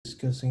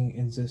discussing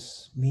in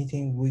this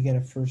meeting, we're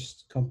gonna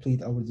first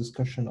complete our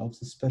discussion of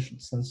the special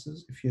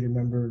senses. If you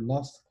remember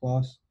last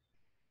class,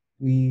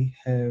 we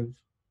have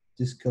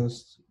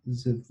discussed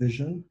the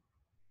vision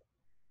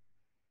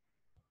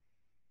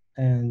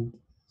and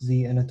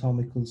the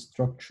anatomical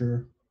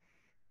structure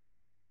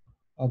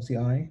of the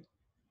eye.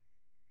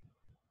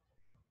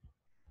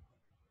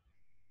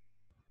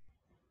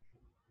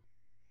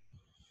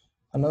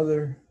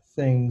 Another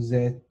thing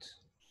that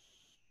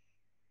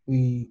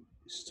we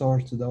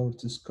started our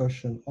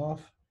discussion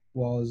off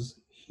was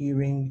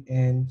hearing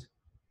and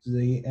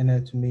the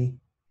anatomy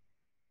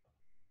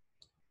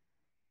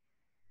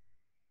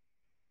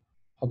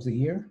of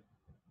the ear.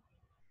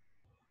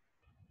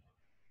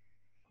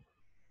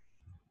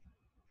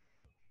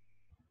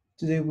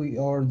 Today we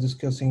are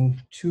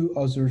discussing two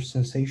other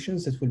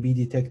sensations that will be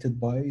detected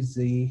by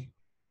the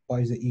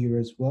ear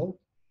as well.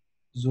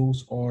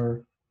 Those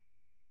are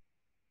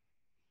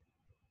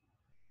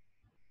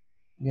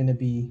going to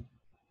be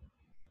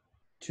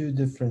two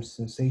different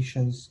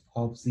sensations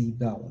of the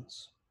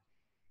balance.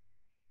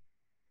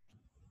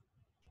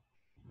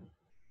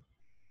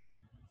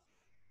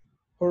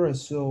 All right,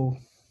 so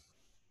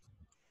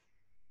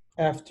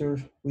after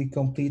we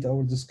complete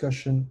our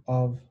discussion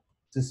of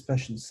the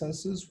special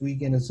senses, we're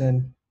going to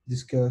then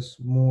discuss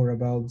more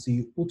about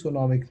the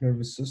autonomic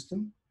nervous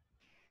system.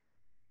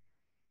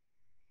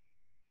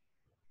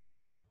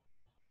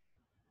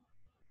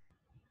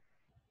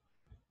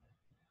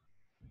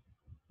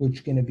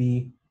 Which going to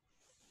be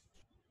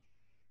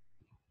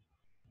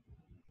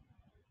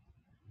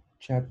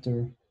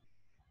chapter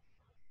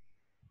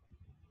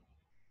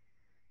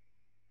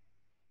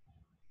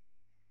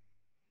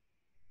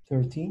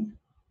 13.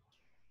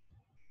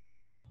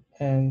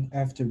 And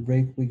after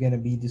break, we're going to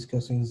be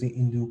discussing the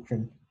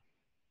endocrine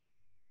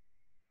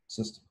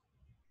system,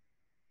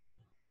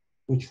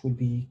 which will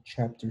be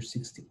chapter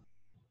 16.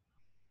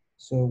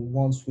 So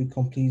once we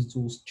complete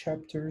those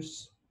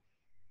chapters,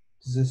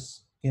 this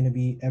is going to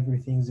be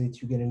everything that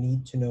you're going to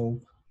need to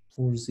know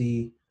for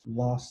the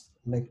last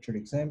lecture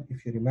exam.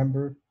 If you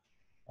remember,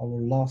 our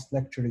last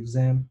lecture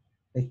exam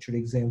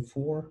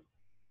 4,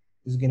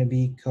 is going to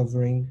be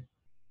covering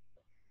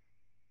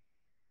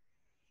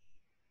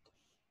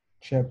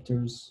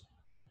chapters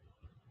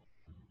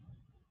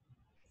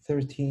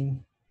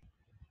 13,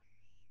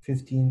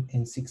 15,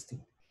 and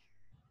 16.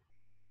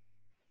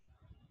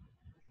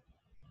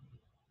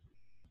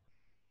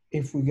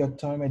 If we got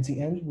time at the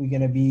end, we're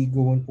going to be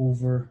going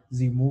over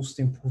the most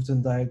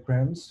important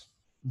diagrams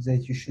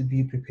that you should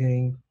be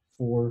preparing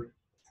for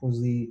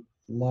the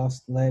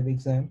last lab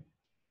exam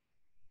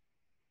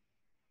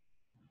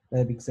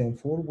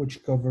 4,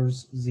 which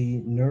covers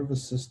the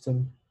nervous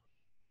system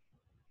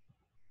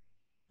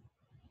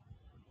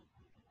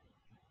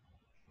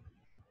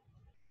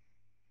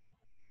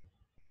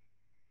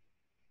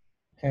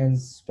and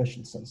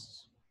special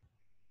senses.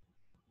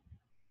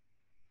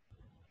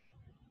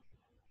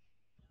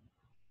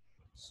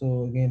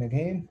 So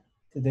again,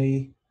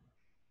 today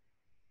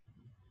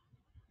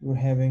we're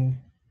having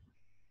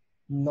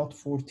not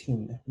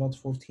 14,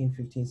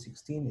 15,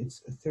 16,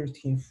 it's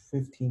 13,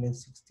 15, and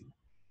 16,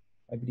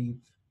 I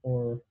believe,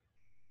 or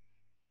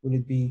will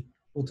it be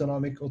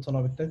autonomic?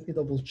 Let me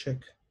double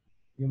check.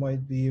 You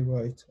might be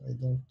right, I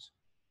don't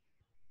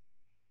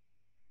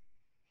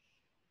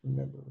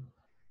remember.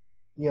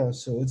 Yeah,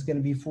 so it's going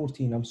to be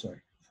 14, I'm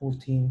sorry,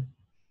 14,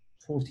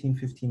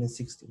 15, and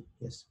 16.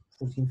 Yes,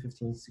 14,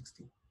 15, and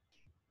 16.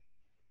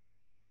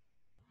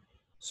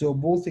 So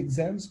both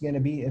exams going to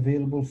be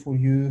available for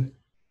you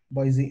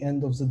by the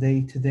end of the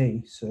day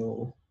today.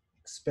 So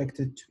expect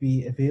it to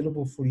be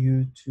available for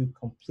you to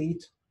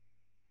complete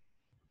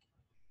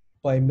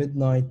by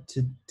midnight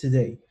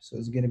today. So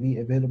it's going to be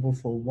available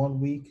for 1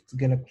 week. It's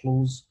going to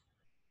close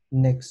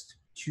next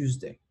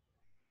Tuesday.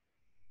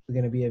 It's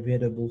going to be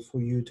available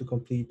for you to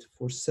complete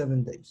for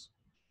 7 days.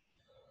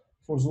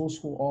 For those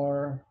who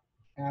are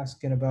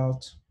asking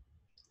about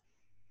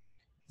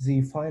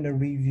the final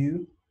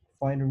review,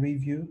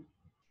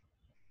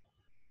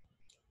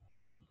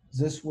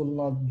 this will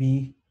not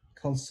be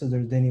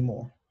considered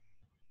anymore.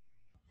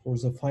 For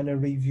the final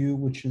review,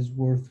 which is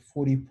worth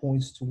 40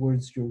 points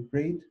towards your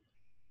grade,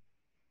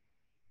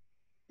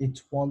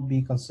 it won't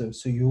be considered.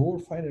 So your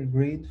final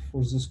grade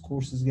for this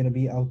course is going to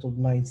be out of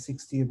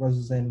 960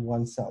 rather than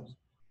 1000.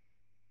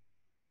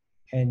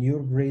 And your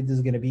grade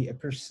is going to be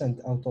 1%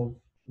 out of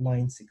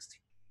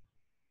 960.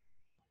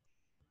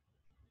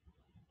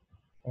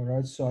 All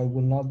right, so I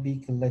will not be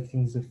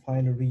collecting the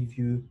final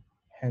review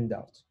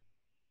handout.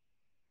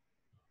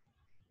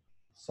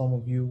 Some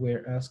of you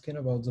were asking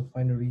about the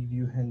final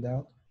review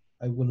handout.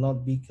 I will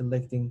not be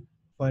collecting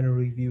final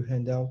review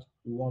handout.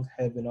 We won't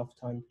have enough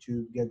time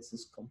to get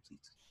this complete.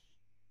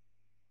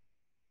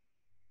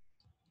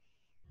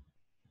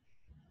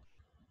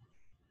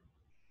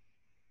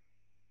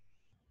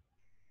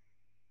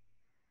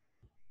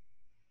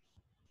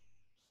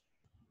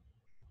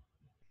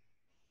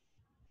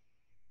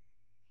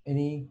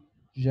 Any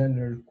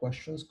general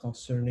questions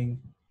concerning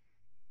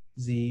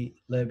the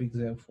lab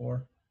exam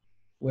 4?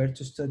 Where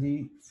to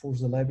study for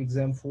the lab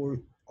exam 4?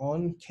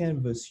 on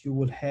Canvas, you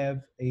will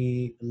have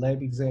a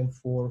lab exam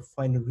for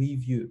final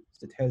review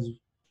that has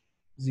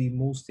the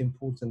most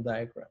important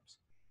diagrams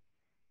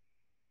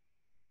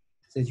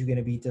that you're going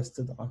to be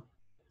tested on.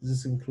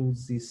 This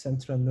includes the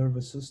central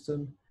nervous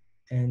system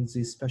and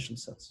the special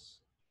senses.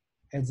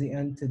 At the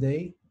end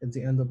today, at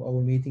the end of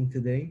our meeting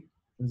today,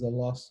 in the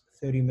last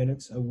 30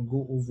 minutes, I will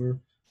go over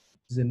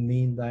the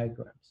main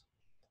diagrams,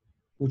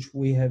 which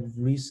we have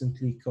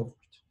recently covered,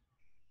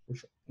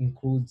 which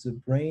includes the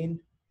brain,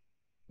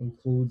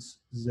 includes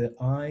the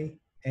eye,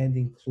 and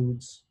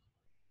includes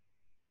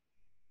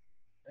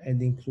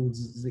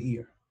the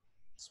ear,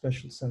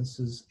 special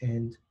senses,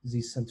 and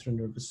the central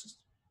nervous system.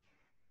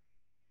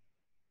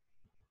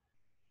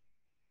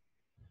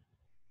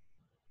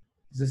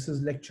 This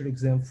is lecture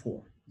exam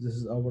 4. This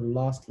is our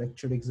last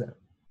lecture exam.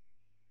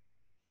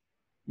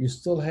 You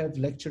still have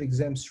lecture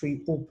exam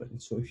 3 open,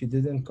 so if you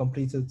didn't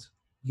complete it,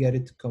 get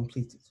it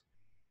completed.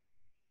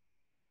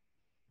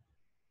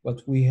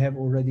 But we have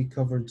already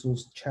covered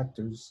those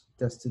chapters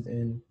tested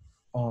in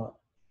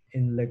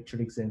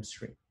lecture exam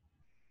 3.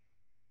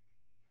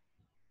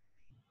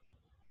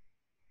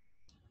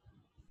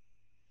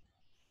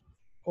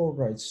 All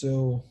right,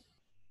 so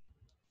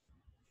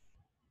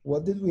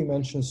what did we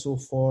mention so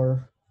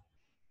far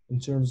in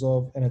terms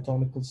of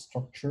anatomical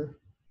structure?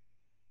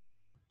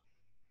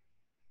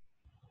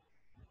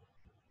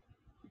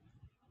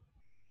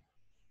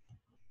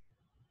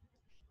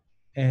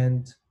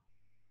 And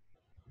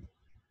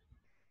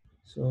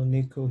so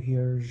Nico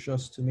here,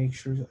 just to make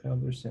sure I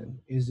understand,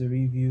 is the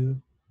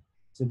review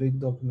the big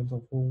document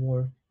of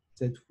homework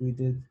that we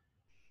did?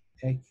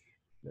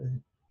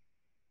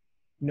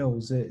 No,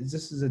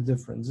 this is a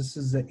difference. This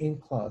is the in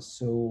class.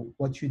 So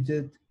what you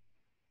did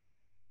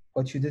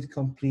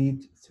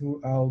complete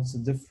throughout the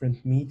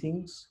different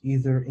meetings,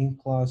 either in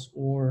class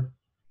or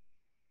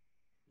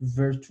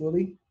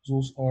virtually,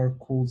 those are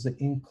called the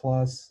in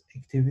class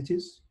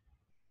activities.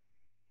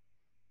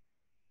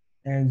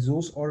 And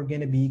those are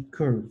going to be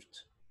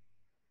curved.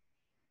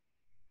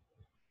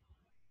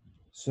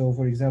 So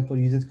for example,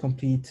 you did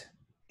complete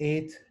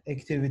 8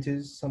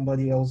 activities,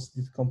 somebody else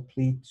did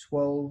complete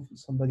 12,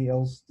 somebody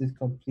else did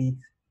complete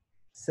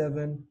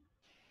 7.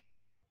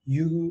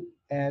 You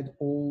add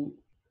all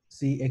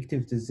the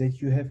activities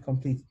that you have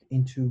completed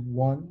into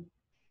one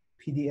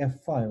PDF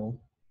file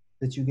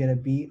that you're going to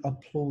be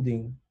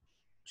uploading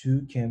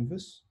to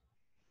Canvas.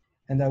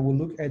 And I will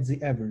look at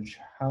the average,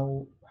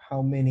 how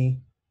many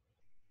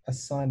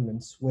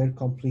assignments were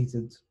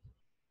completed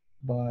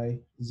by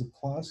the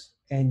class,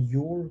 and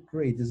your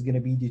grade is going to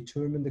be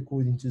determined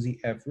according to the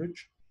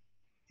average.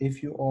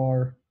 If you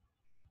are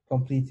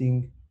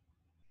completing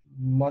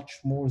much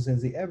more than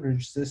the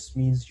average, this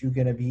means you're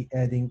going to be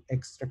adding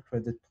extra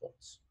credit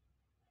points.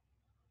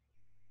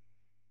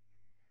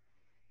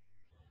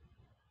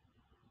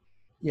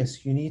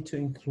 Yes, you need to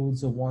include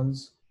the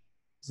ones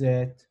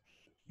that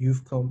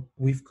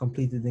we've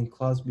completed in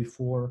class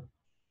before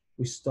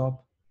we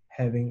stop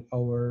having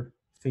our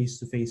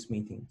face-to-face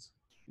meetings.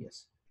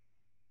 Yes.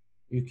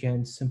 You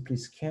can simply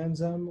scan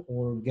them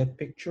or get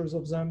pictures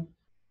of them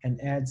and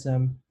add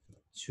them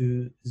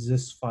to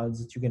this file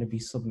that you're going to be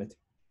submitting.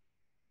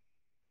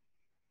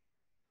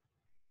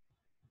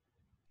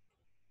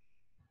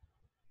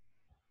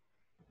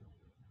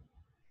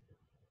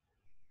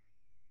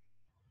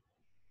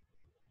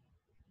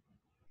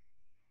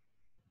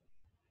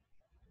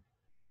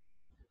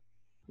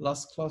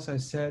 Last class I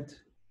said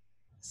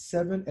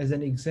 7 as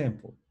an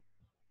example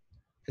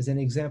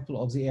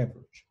of the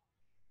average.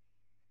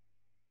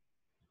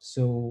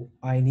 So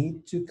I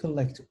need to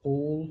collect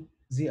all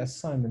the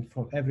assignment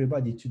from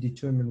everybody to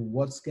determine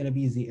what's going to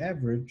be the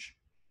average,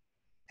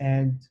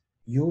 and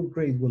your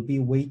grade will be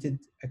weighted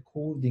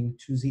according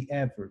to the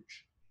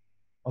average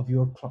of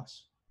your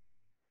class.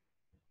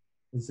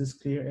 Is this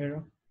clear,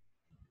 Era?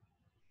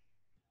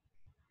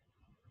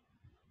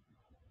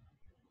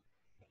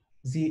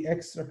 The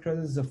extra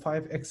credits, the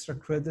 5 extra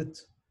credit,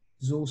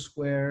 those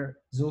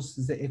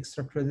the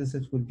extra credits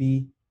that will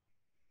be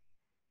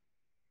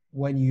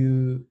when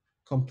you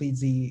complete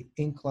the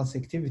in-class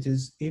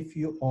activities. If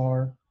you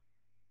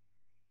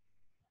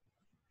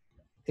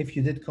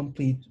did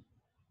complete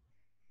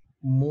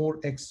more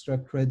extra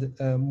credit,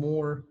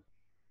 more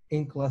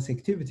in-class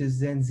activities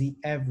than the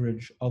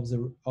average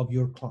of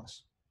your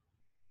class,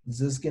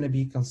 this is going to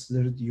be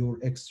considered your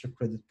extra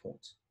credit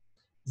points.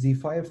 The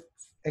 5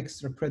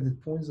 extra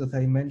credit points that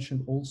I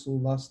mentioned also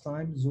last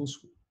time, those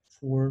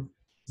for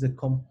the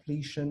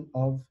completion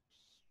of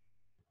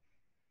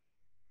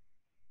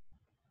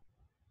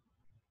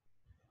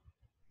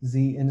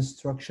the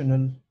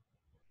instructional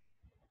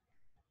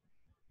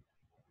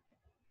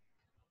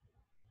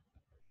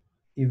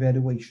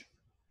evaluation.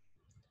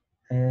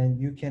 And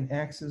you can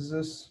access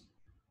this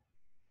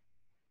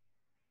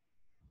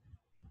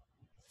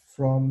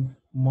from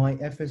my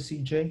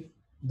FSCJ.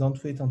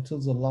 Don't wait until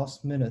the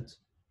last minute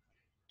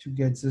to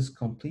get this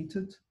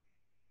completed,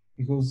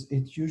 because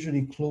it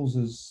usually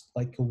closes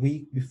like a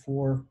week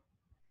before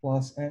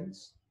class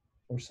ends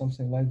or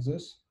something like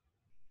this.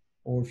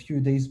 or a few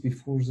days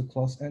before the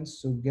class ends.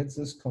 So get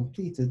this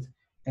completed.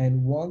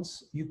 And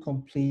once you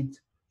complete,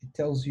 it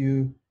tells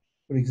you,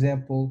 for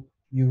example,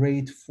 you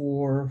rate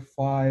 4,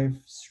 5,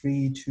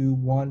 3, 2,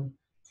 1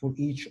 for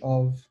each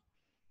of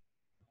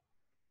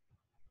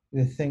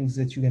the things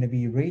that you're going to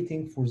be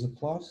rating for the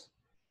class.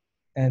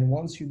 And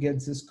once you get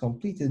this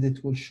completed,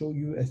 it will show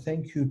you a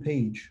thank you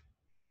page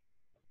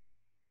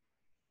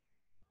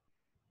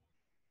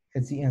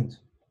at the end.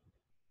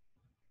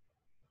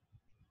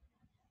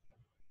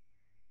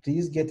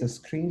 Please get a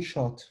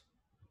screenshot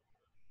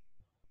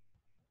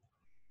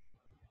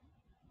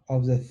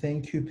of the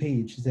thank you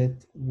page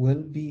that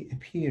will be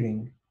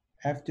appearing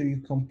after you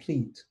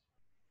complete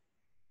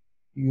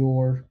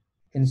your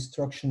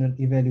instructional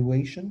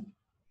evaluation.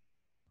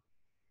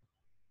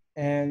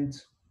 And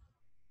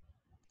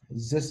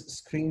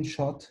this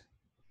screenshot,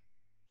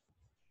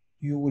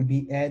 you will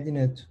be adding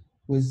it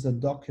with the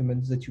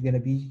documents that you're going to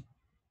be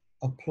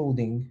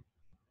uploading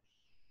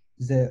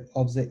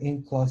of the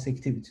in-class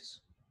activities.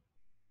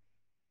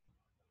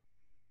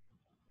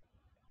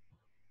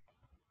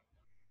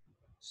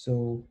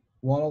 So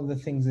one of the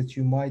things that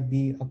you might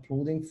be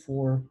uploading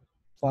for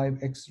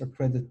 5 extra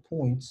credit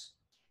points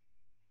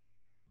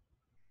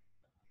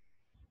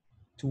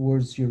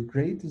towards your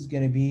grade is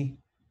going to be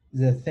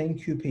the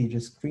thank you page, a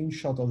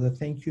screenshot of the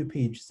thank you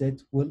page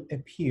that will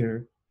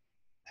appear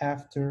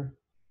after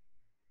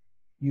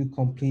you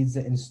complete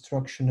the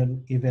instructional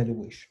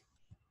evaluation.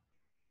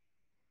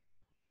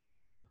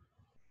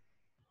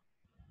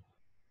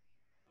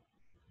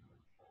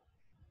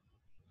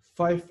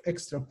 5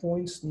 extra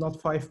points, not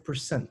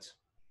 5%.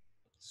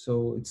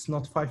 So it's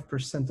not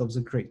 5% of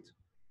the grade.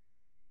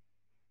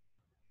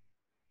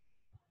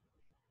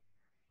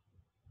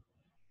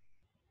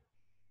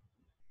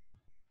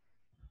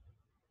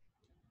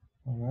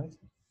 All right.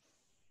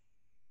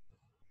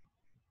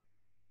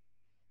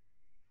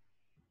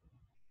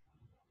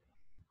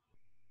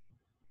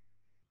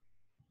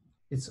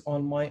 It's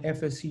on my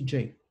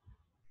FSEJ.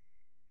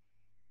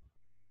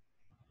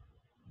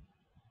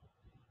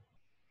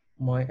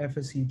 My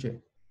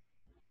FSEJ.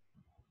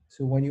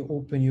 So when you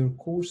open your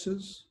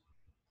courses,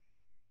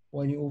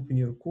 you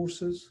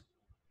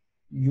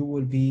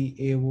will be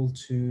able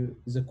to,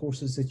 the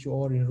courses that you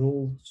are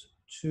enrolled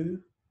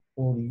to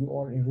or you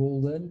are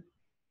enrolled in,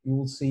 you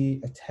will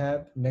see a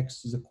tab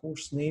next to the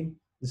course name.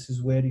 This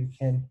is where you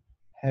can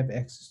have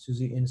access to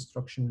the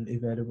instructional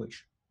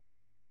evaluation.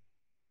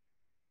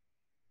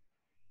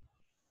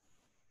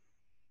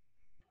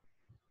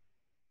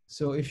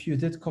 So if you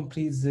did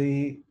complete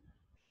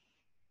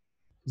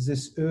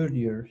this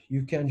earlier,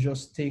 you can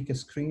just take a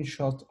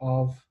screenshot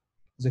of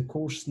the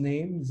course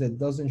name that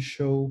doesn't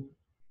show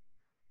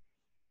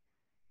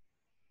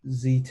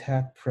the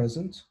tab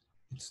present.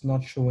 It's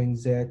not showing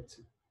that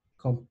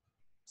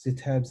the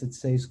tabs that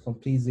says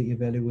complete the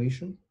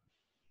evaluation.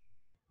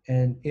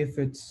 And if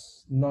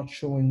it's not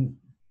showing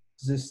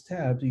this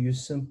tab,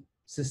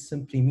 this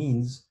simply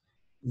means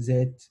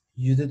that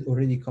you did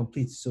already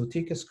complete. So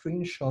take a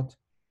screenshot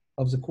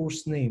of the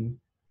course name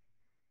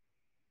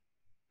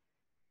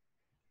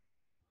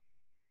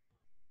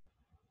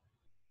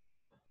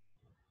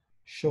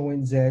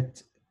showing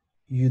that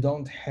you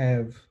don't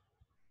have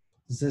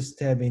this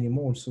tab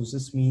anymore. So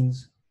this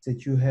means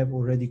that you have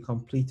already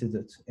completed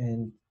it.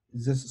 And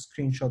this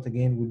screenshot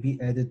again will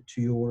be added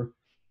to your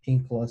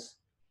in-class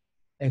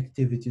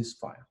activities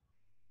file.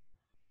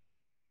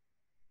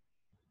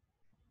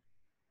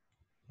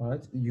 All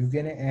right, you're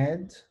gonna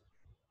add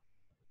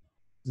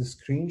the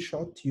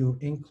screenshot to your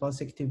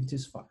in-class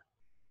activities file.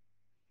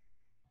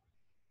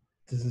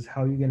 This is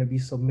how you're gonna be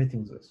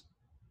submitting this.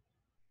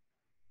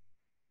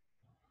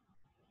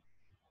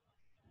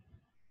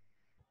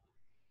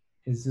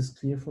 Is this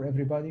clear for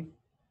everybody?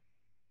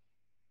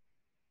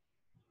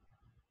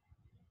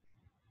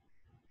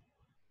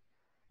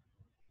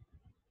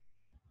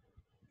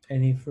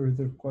 Any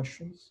further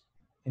questions?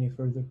 Any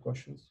further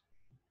questions?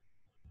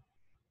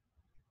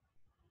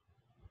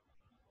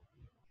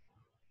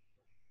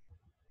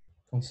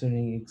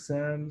 Concerning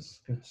exams,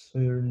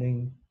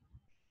 concerning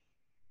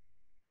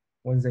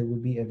when they will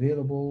be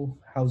available,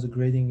 how the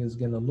grading is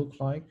gonna look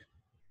like.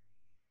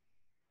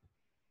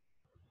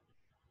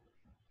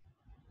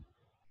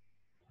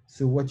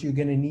 So what you're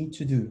gonna need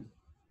to do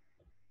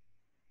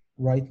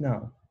right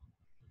now,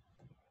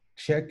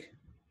 check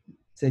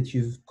that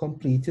you've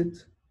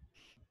completed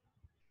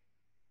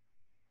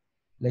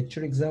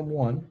lecture exam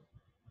 1,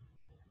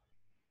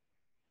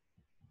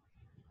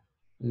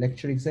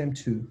 lecture exam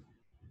 2,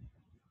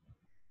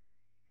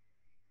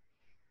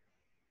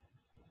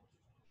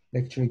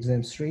 lecture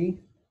exam 3,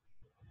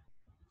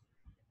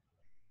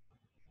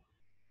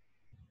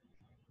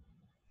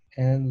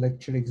 and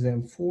lecture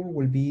exam 4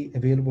 will be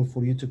available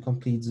for you to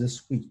complete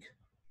this week.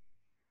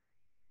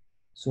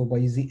 So by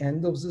the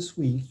end of this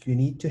week, you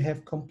need to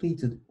have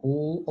completed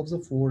all of the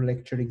 4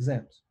 lecture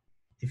exams.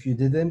 If you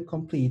didn't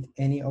complete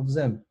any of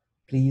them,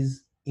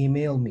 please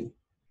email me.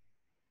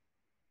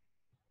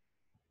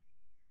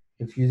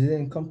 If you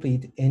didn't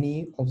complete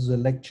any of the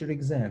lecture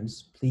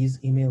exams, please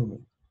email me.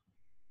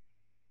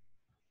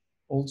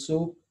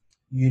 Also,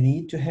 you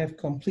need to have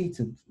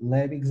completed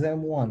lab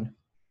exam 1,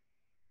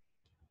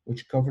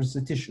 which covers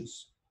the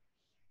tissues,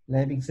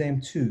 lab exam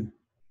 2,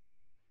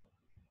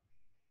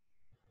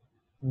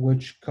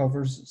 which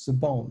covers the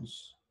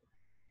bones.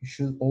 You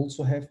should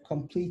also have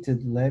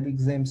completed lab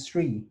exam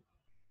 3,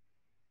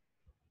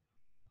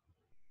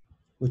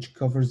 which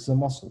covers the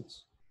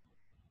muscles.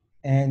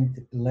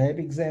 And lab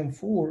exam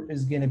 4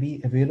 is going to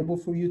be available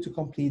for you to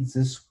complete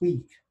this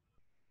week.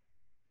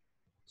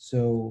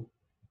 So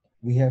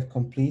we have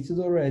completed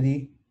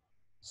already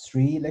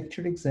 3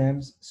 lecture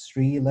exams,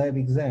 3 lab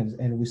exams,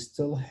 and we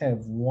still have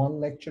 1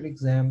 lecture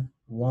exam,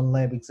 1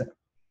 lab exam.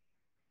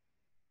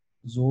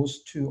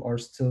 Those 2 are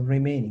still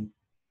remaining.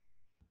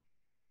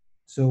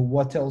 So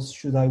what else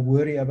should I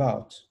worry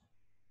about?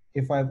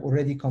 If I've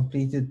already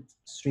completed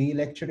 3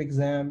 lecture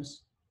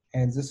exams,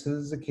 and this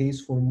is the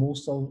case for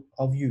most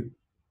of you.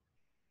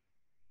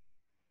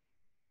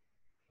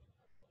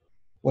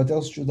 What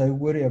else should I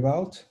worry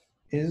about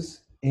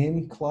is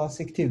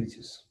in-class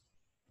activities.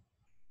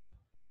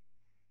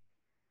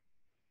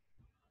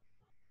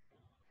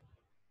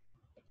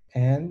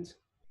 And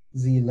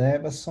the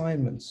lab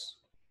assignments,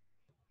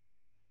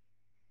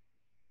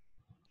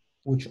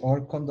 which are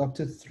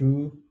conducted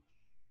through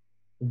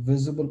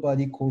visible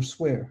body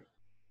courseware.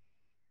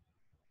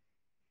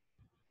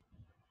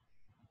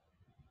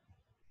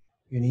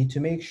 You need to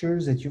make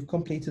sure that you've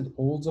completed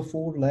all the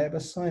 4 lab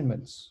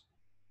assignments.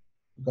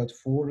 You've got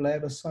 4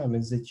 lab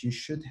assignments that you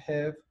should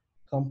have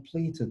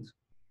completed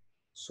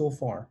so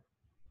far.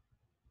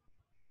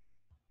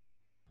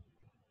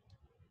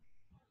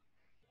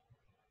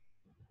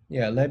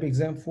 Yeah, lab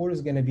exam 4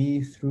 is going to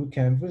be through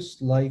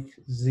Canvas, like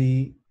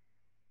the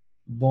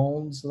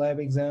bones lab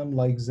exam,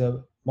 like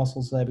the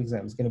muscles lab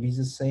exam. It's going to be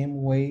the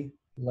same way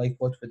like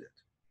what we did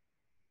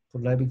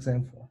for lab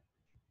exam 4.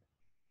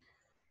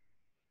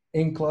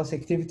 In-class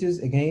activities,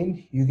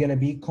 again, you're going to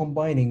be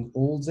combining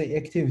all the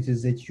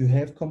activities that you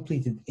have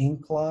completed in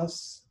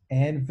class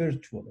and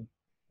virtually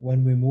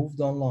when we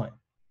moved online.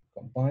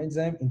 Combine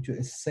them into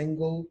a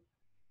single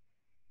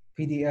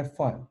PDF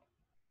file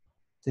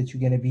that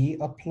you're going to be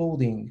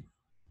uploading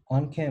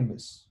on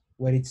Canvas,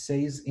 where it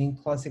says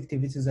in-class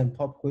activities and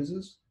pop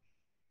quizzes.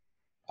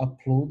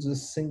 Upload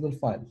this single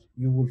file.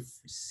 You will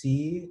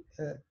see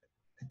a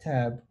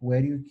tab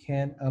where you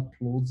can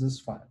upload this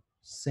file,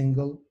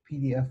 single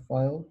PDF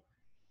file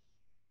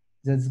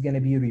that's going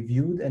to be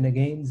reviewed. And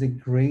again, the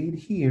grade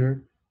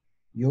here,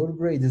 your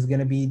grade is going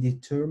to be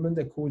determined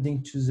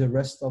according to the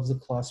rest of the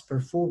class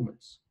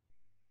performance.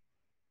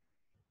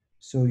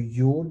 So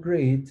your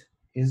grade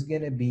is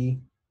going to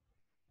be,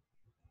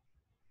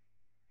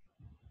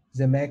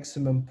 the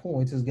maximum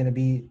point is going to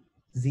be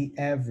the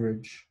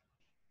average.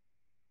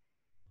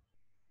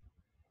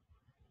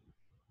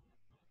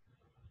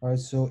 All right,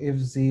 so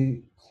if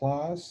the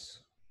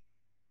class,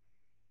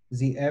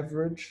 the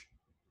average,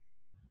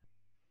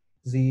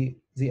 the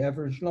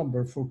average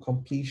number for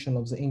completion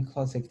of the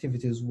in-class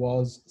activities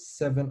was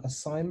 7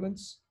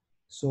 assignments.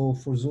 So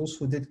for those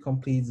who did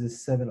complete the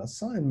 7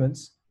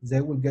 assignments, they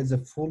will get the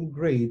full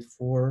grade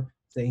for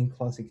the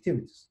in-class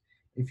activities.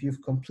 If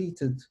you've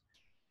completed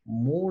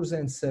more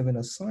than 7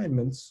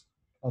 assignments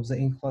of the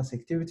in-class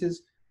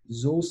activities,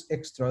 those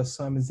extra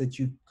assignments that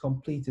you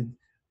completed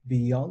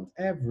beyond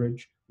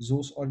average,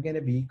 those are going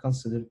to be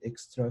considered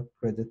extra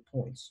credit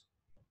points.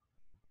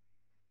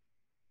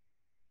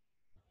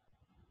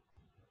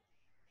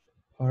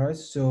 All right,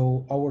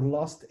 so our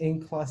last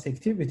in-class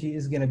activity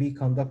is going to be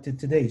conducted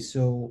today.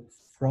 So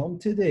from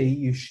today,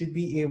 you should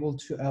be able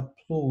to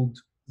upload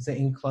the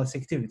in-class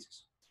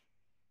activities.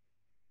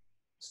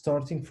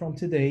 Starting from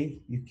today,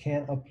 you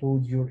can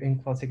upload your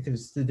in-class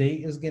activities. Today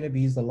is going to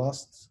be the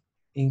last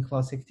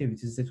in-class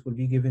activities that will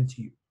be given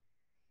to you.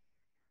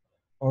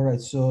 All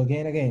right, so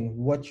again,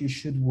 what you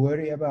should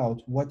worry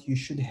about, what you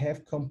should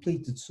have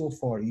completed so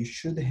far. You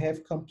should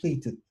have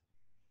completed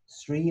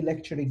 3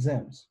 lecture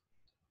exams,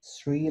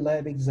 3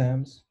 lab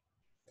exams,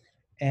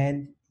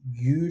 and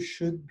you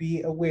should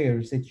be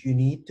aware that you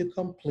need to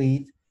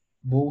complete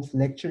both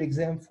lecture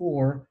exam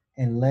 4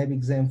 and lab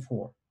exam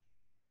 4.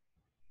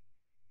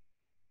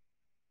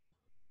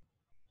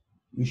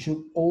 You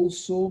should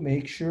also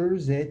make sure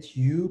that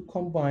you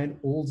combine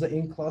all the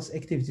in-class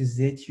activities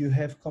that you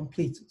have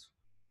completed.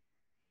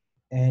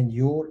 And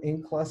your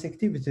in-class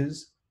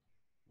activities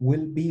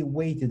will be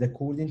weighted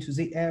according to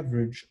the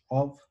average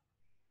of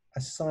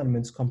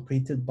assignments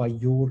completed by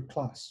your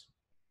class.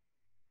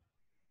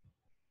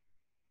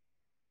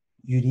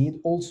 You need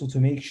also to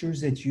make sure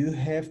that you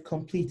have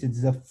completed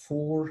the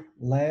 4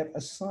 lab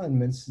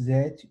assignments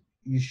that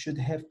you should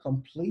have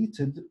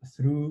completed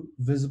through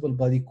visible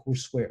body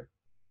courseware.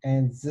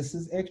 And this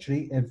is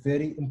actually a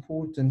very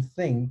important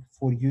thing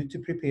for you to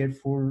prepare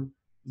for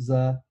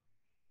the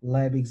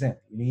lab exam.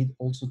 You need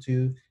also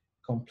to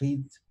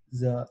complete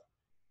the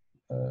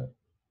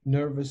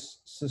nervous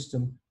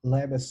system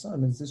lab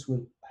assignments. This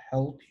will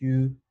help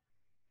you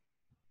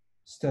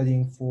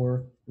studying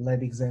for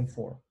lab exam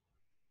 4.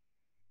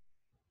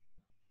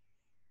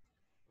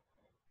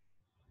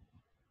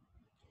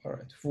 All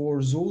right,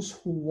 for those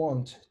who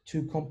want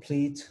to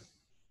complete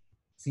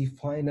the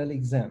final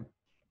exam.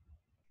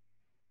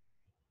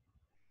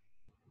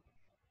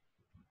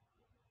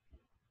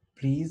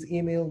 Please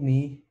email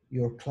me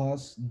your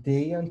class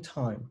day and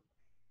time,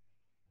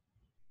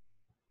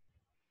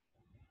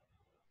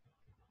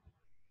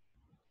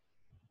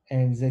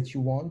 and that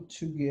you want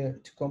to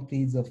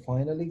complete the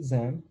final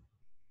exam,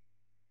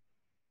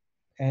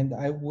 and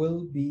I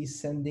will be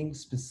sending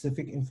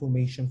specific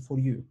information for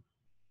you.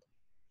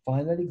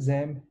 Final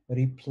exam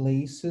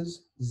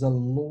replaces the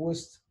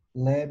lowest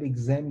lab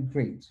exam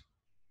grade.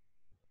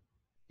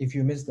 If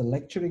you miss the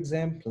lecture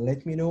exam,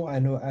 let me know. I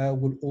know I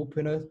will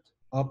open it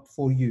up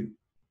for you.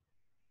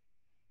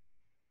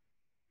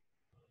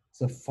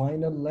 The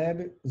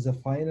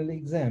final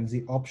exam,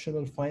 the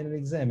optional final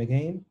exam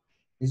again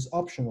is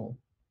optional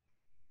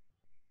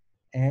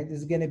and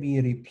is going to be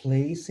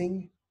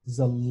replacing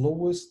the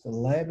lowest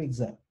lab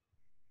exam.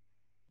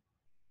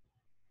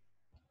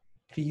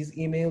 Please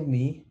email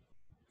me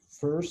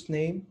first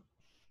name,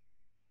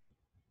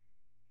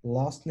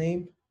 last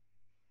name,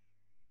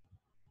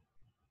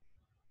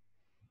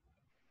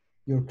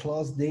 your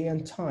class day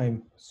and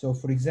time. So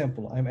for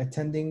example, I'm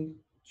attending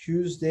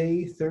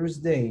Tuesday,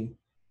 Thursday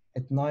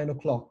at 9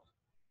 o'clock.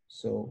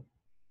 So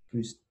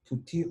please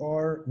put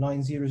TR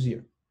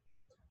 900.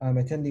 I'm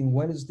attending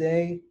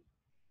Wednesday,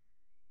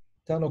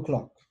 10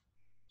 o'clock.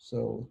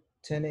 So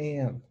 10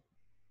 a.m.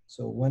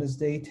 So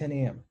Wednesday, 10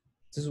 a.m.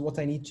 This is what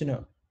I need to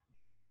know.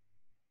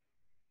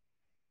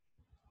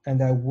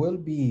 And I will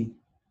be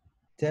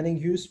telling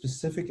you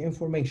specific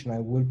information. I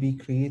will be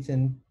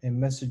creating a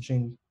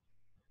messaging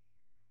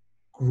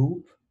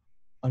group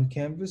on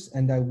Canvas,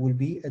 and I will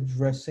be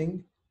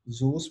addressing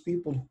those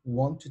people who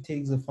want to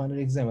take the final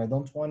exam. I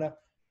don't want to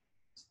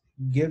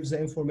give the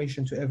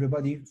information to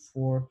everybody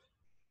for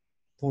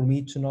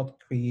me to not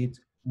create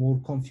more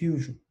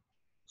confusion.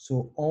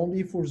 So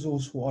only for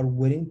those who are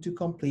willing to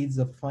complete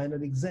the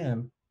final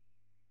exam,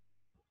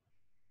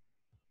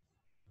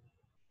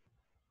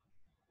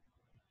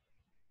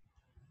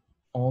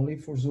 only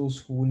for those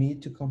who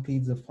need to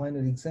complete the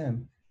final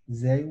exam,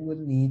 they will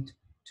need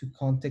to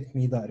contact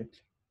me directly.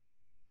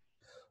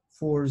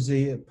 For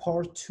the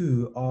part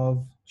 2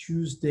 of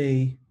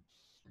Tuesday,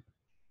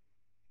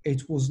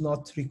 it was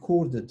not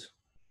recorded.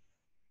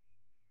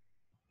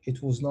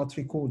 It was not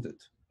recorded.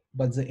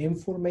 But the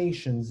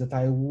information that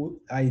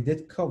I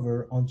did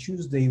cover on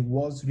Tuesday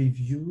was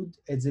reviewed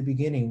at the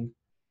beginning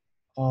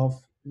of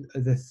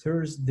the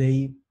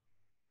Thursday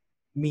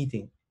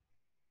meeting.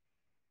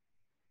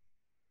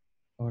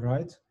 All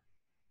right?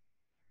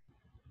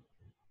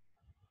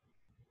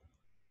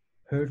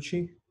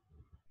 Hershey?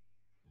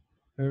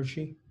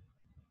 Hershey?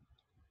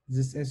 Does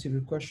this answer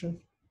your question?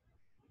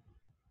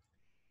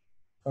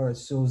 All right,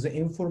 so the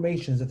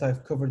information that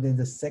I've covered in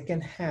the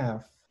second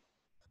half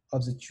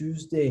of the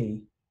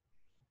Tuesday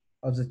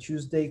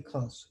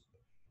class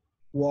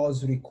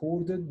was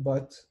recorded,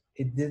 but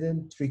it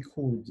didn't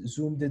record.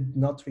 Zoom did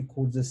not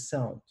record the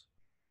sound.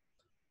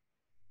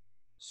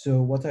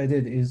 So what I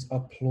did is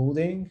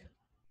uploading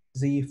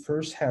the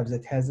first half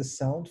that has a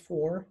sound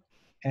for,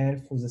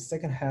 and for the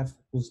second half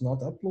was not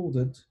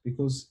uploaded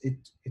because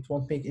it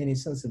won't make any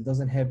sense. It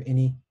doesn't have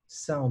any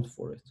sound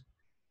for it.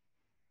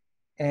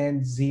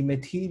 And the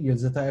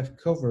materials that I have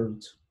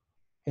covered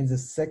in the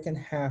second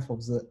half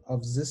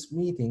of this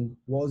meeting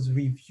was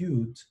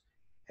reviewed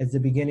at the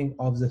beginning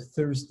of the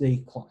Thursday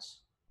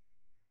class.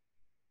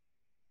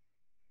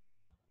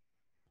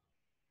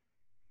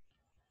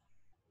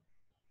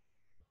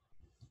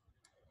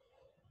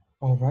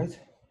 All right,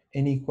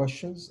 any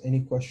questions?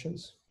 Any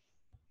questions?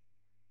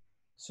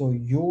 So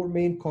your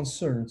main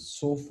concerns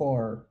so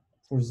far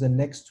for the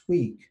next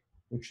week,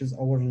 which is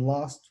our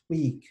last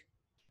week,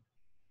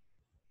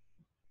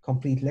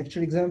 complete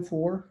lecture exam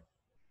 4,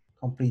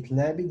 complete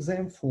lab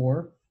exam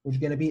 4, which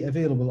is going to be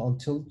available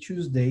until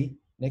Tuesday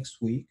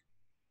next week.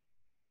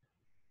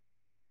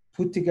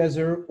 Put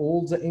together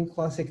all the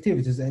in-class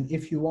activities, and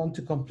if you want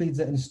to complete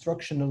the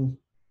instructional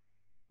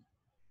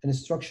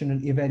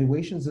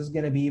evaluations, is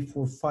going to be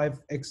for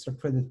 5 extra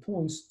credit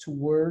points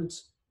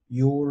towards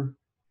your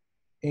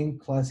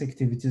in-class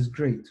activities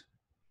grade.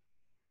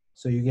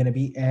 So you're going to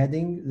be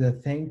adding the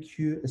thank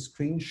you, a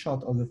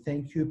screenshot of the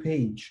thank you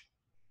page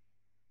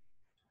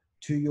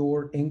to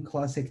your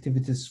in-class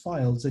activities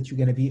files that you're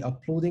going to be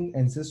uploading,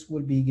 and this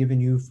will be giving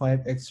you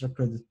 5 extra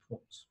credit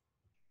points.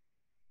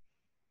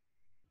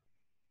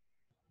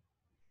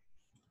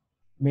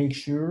 Make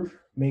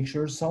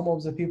sure some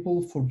of the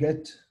people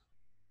forget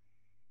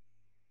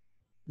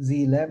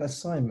the lab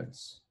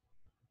assignments.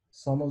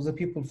 Some of the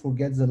people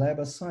forget the lab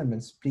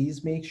assignments.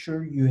 Please make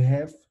sure you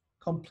have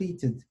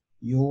completed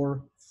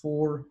your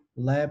 4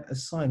 lab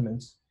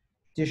assignments: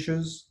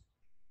 tissues,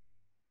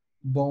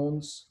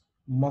 bones,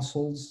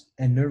 muscles,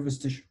 and nervous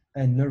tissue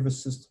and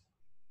nervous system.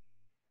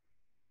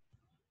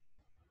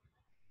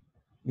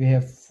 We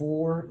have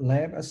 4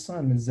 lab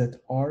assignments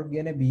that are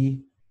going to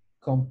be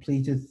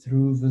completed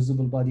through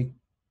Visible Body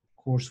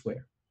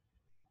courseware.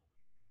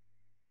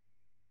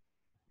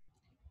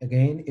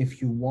 Again,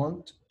 if you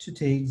want to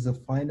take the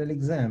final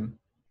exam,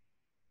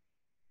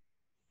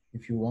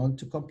 If you want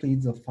to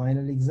complete the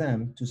final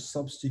exam to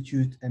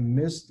substitute a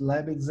missed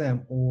lab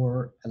exam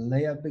or a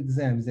layup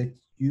exam that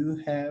you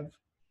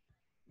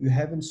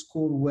haven't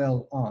scored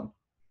well on,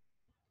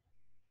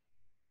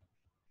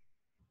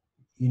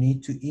 you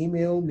need to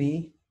email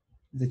me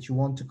that you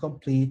want to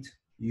complete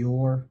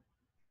your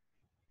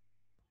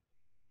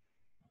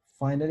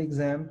final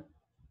exam.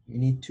 You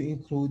need to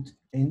include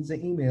in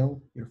the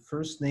email your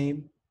first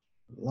name,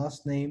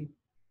 last name,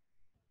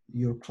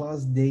 your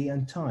class day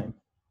and time.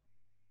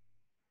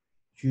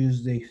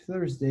 Tuesday,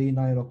 Thursday,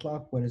 9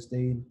 o'clock,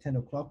 Wednesday, 10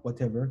 o'clock,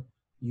 whatever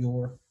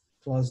your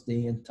class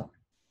day and time.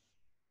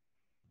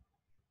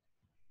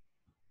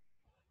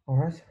 All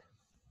right.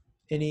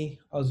 Any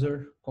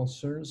other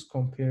concerns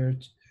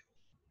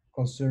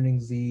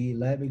concerning the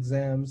lab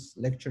exams,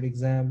 lecture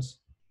exams,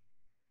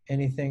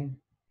 anything?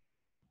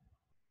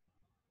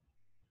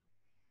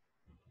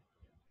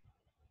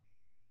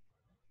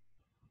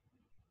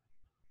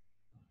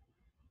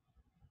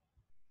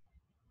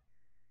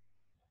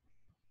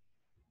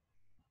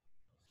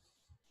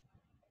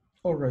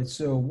 All right,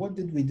 so what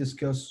did we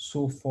discuss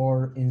so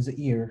far in the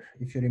ear?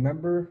 If you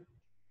remember,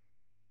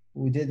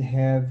 we did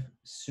have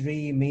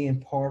three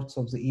main parts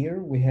of the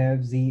ear. We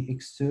have the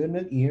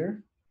external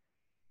ear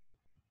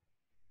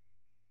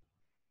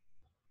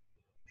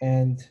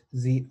and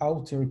the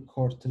outer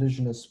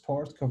cartilaginous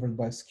part covered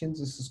by skin.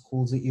 This is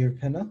called the ear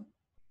pinna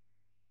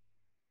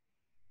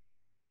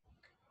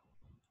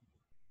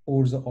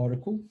or the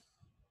auricle.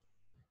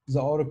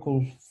 The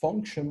auricle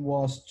function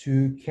was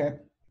to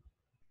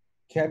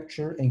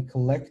capture and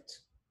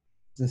collect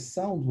the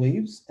sound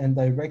waves and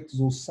direct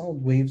those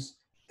sound waves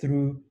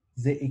through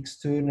the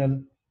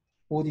external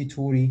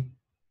auditory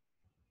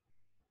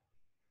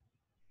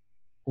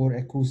or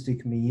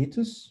acoustic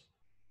meatus.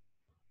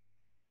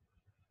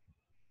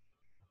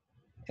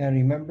 And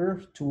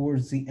remember,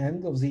 towards the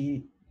end of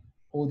the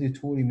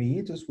auditory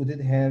meatus, we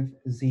did have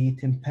the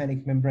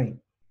tympanic membrane.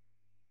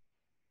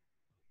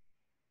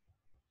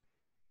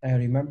 And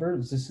remember,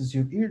 this is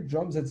your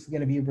eardrum that's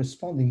going to be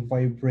responding,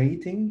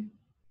 vibrating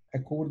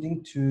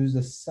according to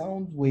the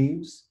sound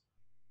waves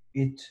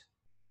it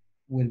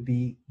will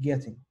be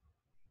getting.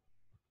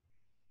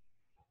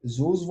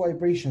 Those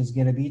vibrations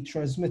going to be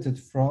transmitted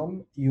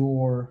from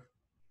your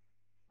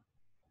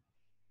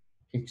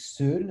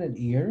external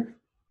ear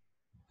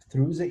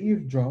through the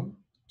eardrum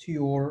to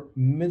your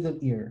middle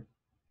ear.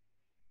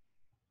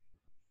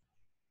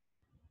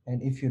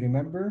 And if you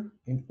remember,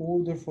 in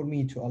order for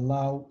me to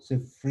allow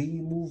the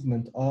free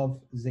movement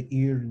of the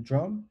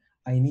eardrum,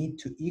 I need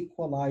to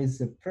equalize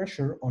the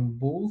pressure on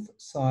both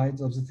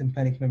sides of the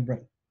tympanic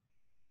membrane.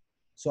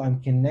 So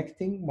I'm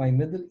connecting my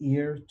middle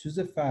ear to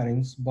the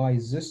pharynx by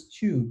this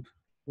tube,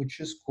 which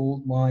is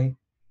called my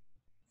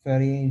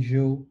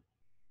pharyngeal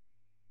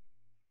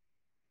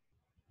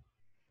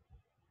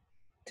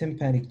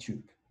tympanic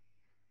tube.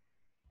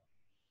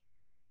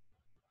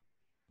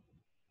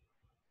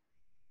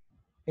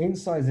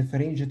 Inside the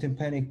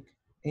pharyngotympanic,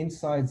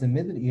 inside the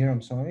middle ear,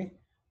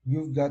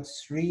 you've got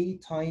three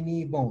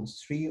tiny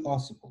bones, three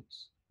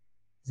ossicles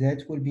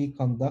that will be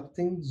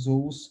conducting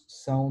those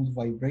sound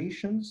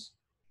vibrations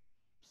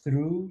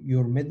through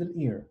your middle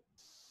ear.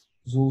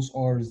 Those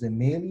are the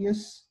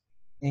malleus,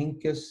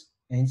 incus,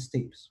 and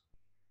stapes.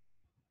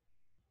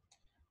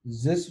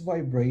 This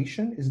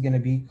vibration is going to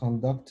be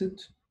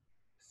conducted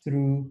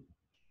through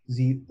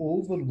the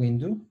oval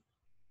window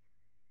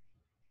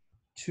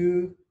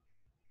to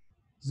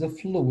the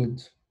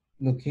fluid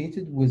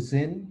located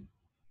within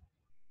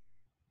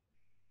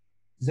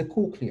the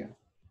cochlea.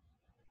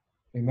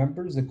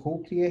 Remember, the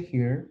cochlea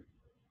here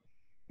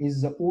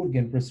is the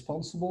organ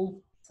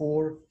responsible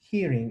for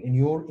hearing in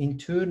your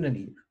internal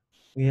ear.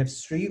 We have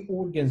three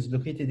organs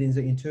located in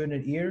the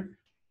internal ear.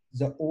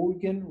 The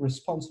organ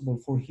responsible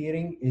for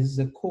hearing is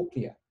the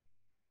cochlea.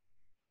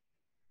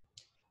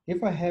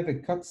 If I have a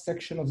cut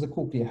section of the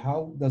cochlea,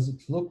 how does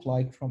it look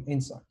like from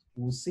inside?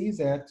 We did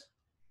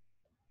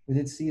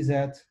see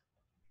that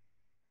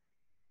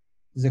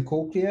the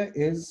cochlea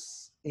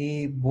is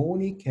a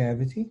bony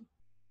cavity,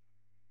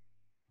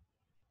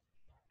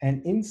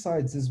 and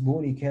inside this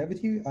bony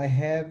cavity, I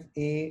have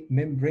a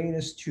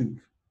membranous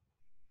tube.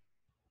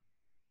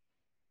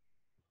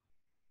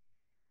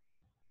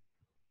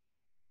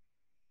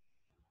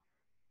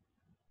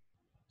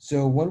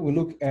 So when we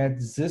look at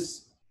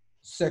this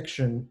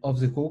section of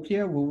the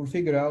cochlea, we will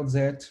figure out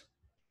that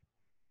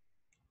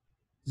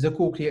the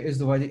cochlea is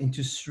divided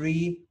into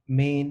three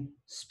main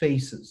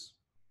spaces.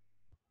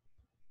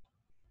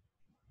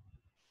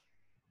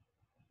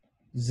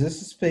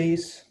 This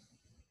space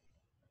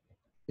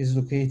is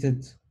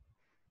located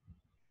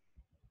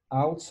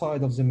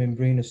outside of the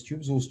membranous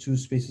tube. Those two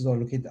spaces are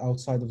located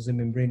outside of the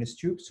membranous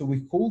tube. So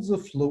we call the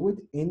fluid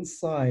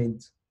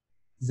inside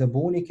the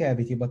bony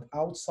cavity, but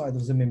outside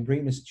of the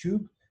membranous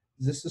tube,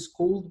 this is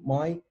called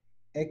my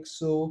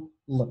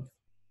exolymph.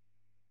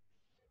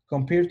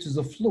 Compared to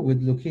the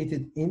fluid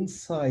located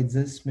inside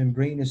this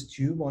membranous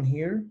tube on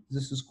here,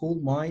 this is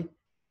called my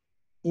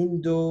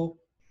endolymph.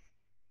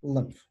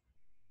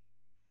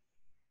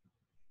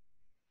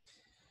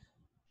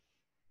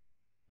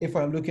 If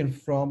I'm looking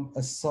from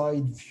a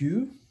side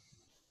view,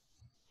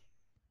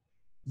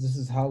 this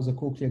is how the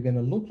cochlea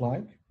gonna look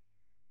like.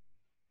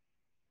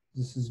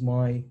 This is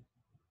my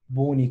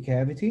bony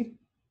cavity,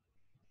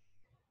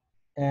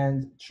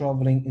 and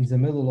traveling in the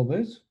middle of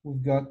it,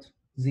 we've got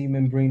the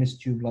membranous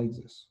tube like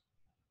this.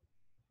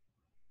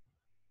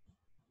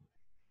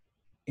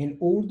 In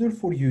order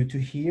for you to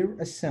hear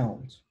a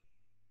sound,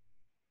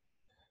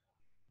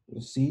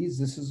 you see,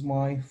 this is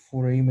my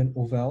foramen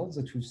ovale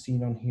that we've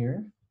seen on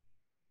here,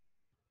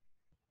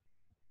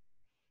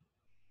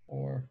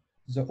 or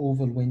the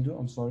oval window,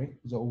 I'm sorry,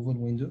 the oval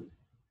window.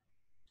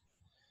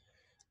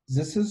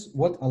 This is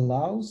what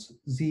allows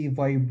the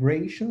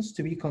vibrations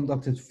to be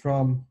conducted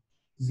from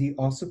the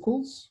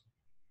ossicles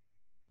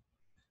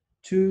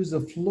to the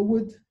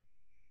fluid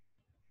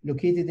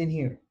located in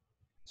here.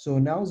 So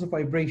now the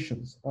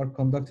vibrations are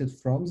conducted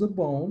from the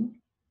bone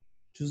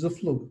to the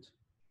fluid.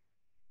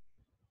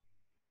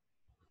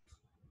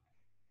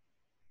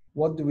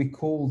 What do we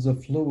call the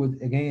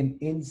fluid again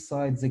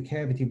inside the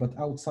cavity but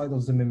outside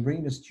of the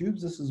membranous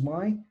tubes? This is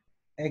my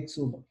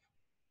exolymph.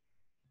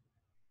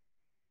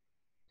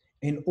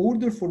 In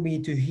order for me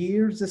to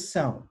hear the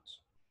sound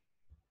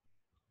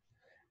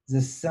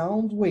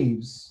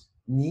waves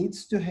need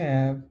to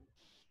have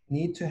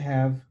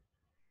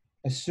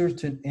a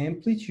certain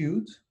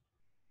amplitude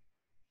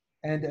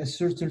and a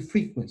certain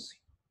frequency.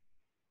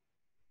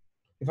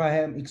 If I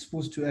am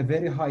exposed to a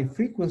very high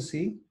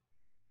frequency,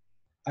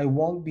 I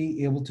won't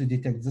be able to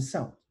detect the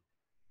sound.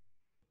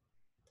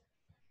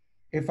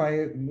 If I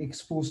am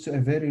exposed to a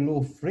very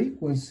low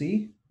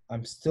frequency, I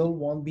still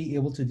won't be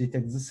able to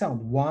detect the sound.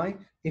 Why?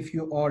 If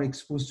you are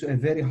exposed to a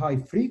very high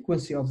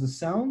frequency of the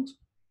sound,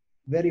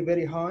 very,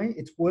 very high,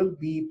 it will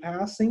be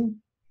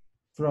passing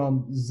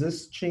from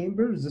this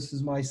chamber, this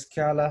is my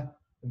scala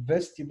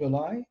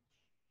vestibuli,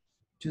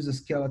 to the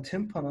scala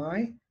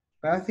tympani,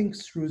 passing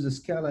through the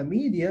scala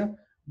media,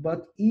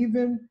 but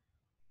even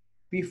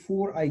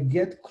before I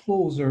get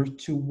closer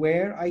to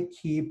where I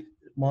keep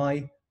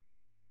my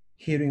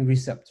hearing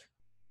receptor.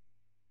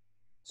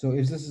 So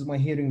if this is my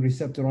hearing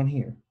receptor on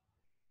here,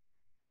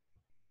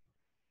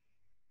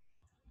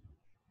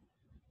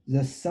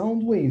 the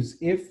sound waves,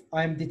 if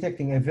I'm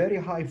detecting a very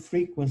high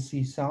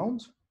frequency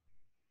sound,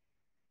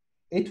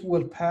 it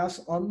will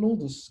pass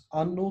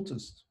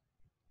unnoticed.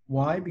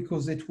 Why?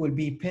 Because it will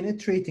be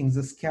penetrating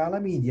the scala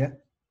media,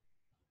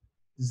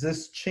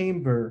 this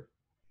chamber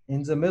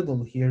in the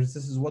middle here, this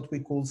is what we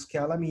call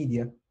scala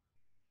media.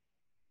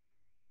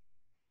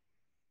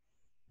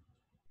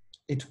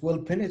 It will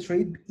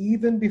penetrate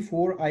even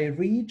before I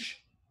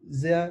reach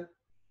the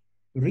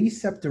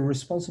receptor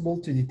responsible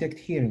to detect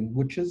hearing,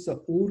 which is the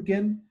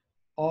organ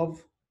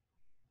of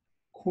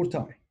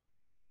corti.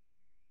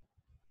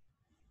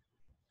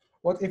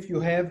 What if you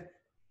have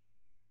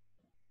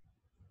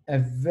a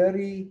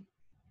very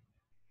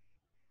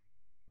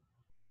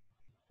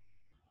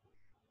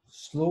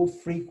slow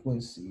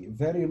frequency,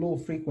 very low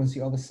frequency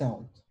of a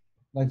sound,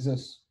 like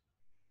this?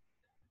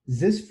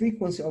 This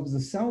frequency of the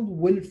sound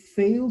will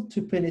fail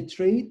to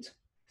penetrate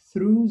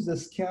through the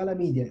scala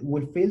media, it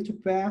will fail to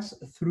pass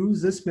through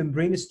this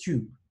membranous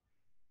tube.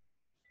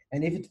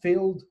 And if it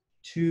failed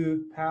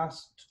to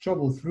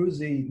travel through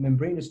the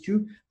membranous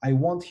tube, I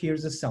won't hear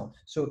the sound.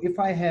 So if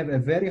I have a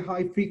very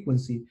high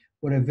frequency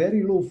or a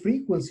very low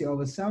frequency of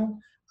a sound,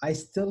 I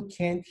still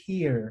can't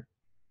hear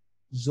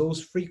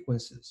those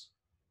frequencies.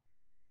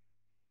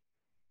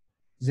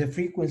 The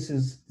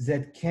frequencies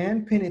that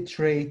can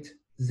penetrate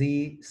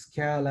the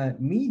scala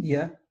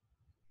media,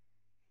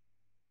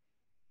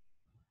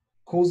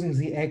 causing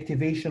the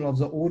activation of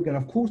the organ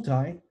of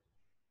corti,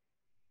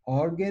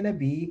 are gonna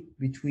be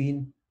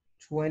between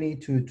 20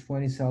 to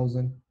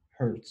 20,000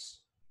 hertz,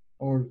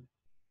 or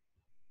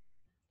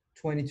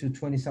 20 to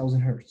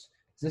 20,000 hertz.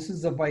 This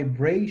is the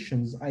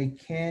vibrations I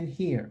can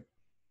hear.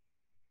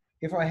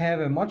 If I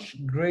have a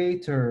much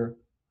greater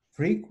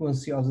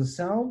frequency of the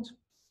sound,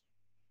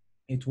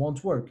 it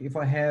won't work. If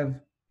I have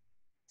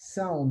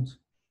sound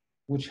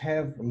which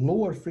have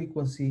lower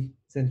frequency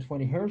than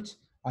 20 hertz,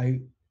 I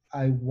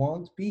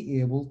won't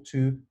be able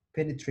to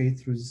penetrate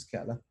through the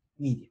scala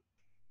media.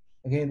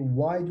 Again,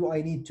 why do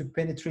I need to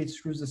penetrate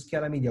through the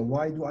scala media?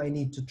 Why do I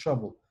need to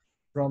travel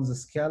from the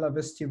scala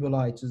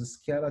vestibuli to the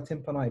scala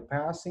tympani,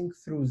 passing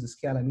through the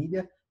scala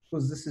media?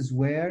 Because this is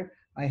where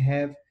I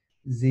have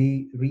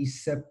the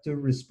receptor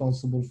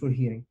responsible for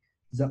hearing,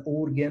 the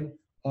organ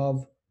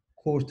of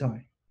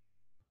corti.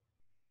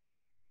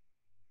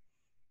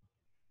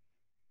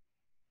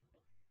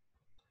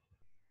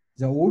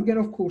 The organ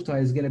of corti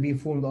is going to be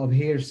formed of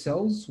hair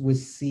cells with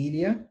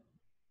cilia,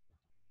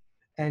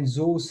 and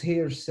those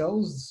hair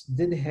cells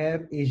did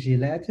have a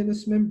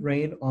gelatinous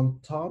membrane on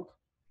top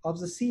of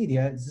the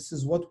cilia. This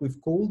is what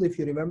we've called, if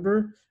you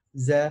remember,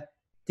 the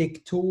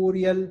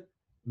tectorial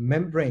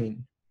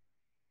membrane.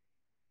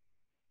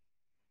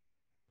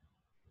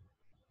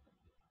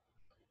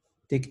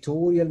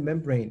 Tectorial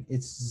membrane,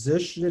 it's the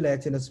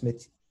gelatinous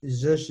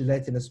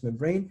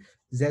membrane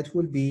that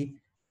will be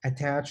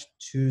attached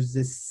to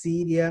the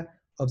cilia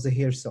of the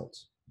hair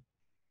cells.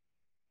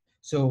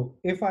 So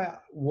if I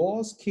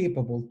was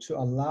capable to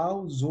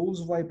allow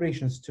those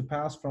vibrations to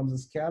pass from the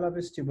scala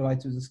vestibuli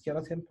to the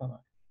scala tympani,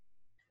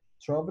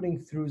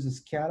 traveling through the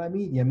scala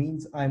media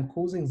means I'm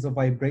causing the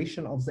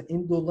vibration of the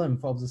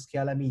endolymph of the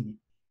scala media.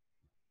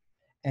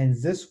 And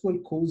this will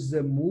cause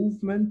the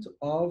movement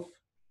of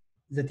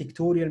the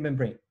tectorial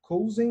membrane,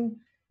 causing,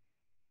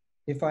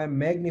 if I'm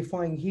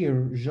magnifying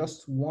here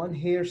just one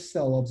hair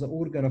cell of the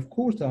organ of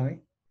Corti,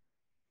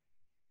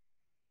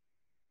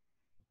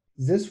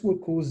 this will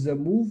cause the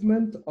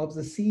movement of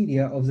the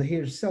cilia of the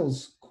hair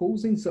cells,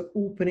 causing the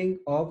opening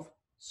of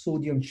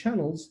sodium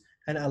channels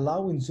and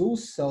allowing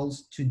those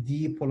cells to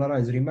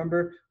depolarize.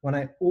 Remember, when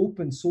I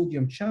open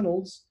sodium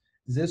channels,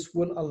 this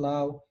will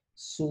allow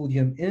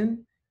sodium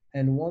in.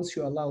 And once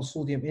you allow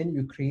sodium in,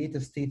 you create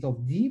a state of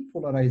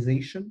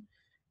depolarization.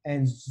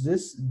 And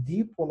this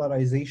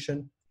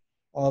depolarization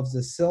of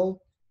the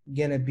cell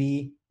gonna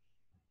be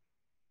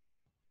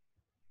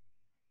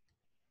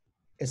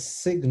a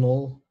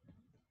signal.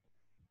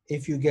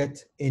 If you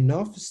get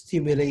enough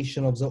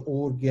stimulation of the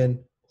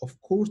organ of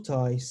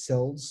Corti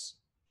cells,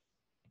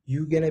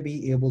 you're going to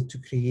be able to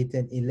create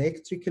an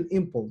electrical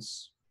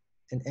impulse,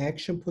 an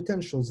action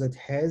potential that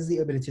has the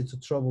ability to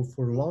travel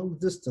for long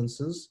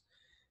distances,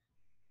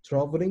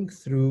 traveling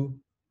through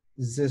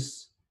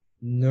this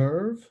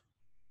nerve.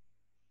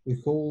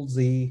 We call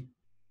the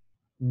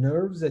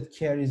nerve that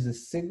carries the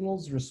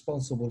signals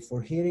responsible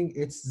for hearing.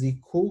 It's the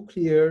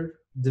cochlear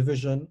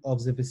division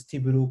of the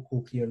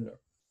vestibulocochlear nerve.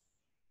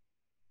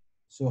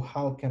 So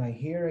how can I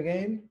hear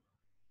again?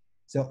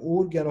 The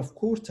organ of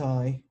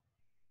Corti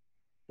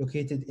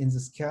located in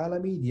the scala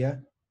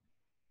media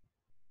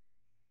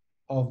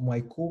of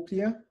my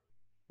cochlea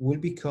will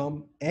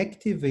become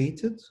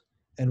activated,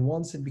 and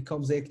once it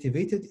becomes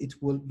activated, it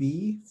will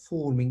be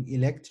forming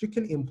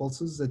electrical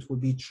impulses that will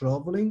be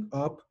traveling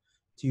up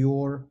to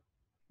your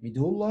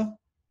medulla,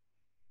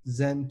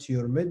 then to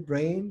your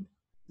midbrain,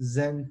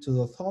 then to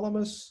the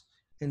thalamus,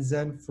 and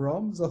then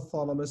from the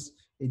thalamus,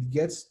 it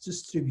gets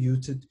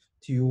distributed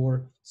to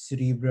your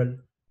cerebral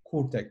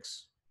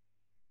cortex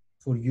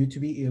for you to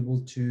be able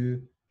to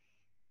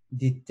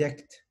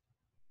detect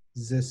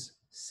this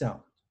sound.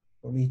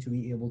 For me to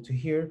be able to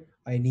hear,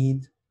 I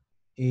need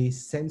a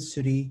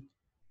sensory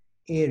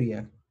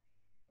area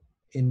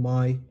in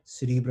my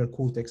cerebral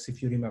cortex,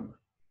 if you remember.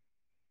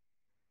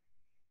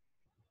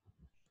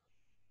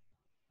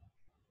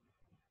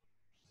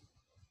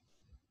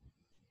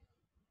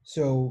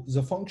 So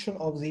the function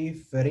of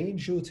the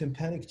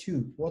pharyngotympanic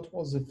tube, what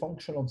was the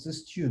function of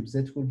this tube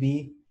that will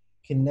be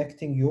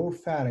connecting your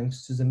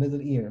pharynx to the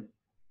middle ear?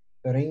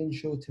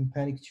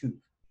 Pharyngotympanic tube.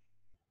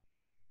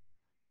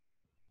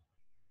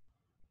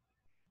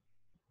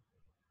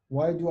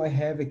 Why do I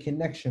have a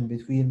connection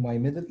between my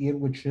middle ear,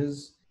 which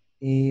is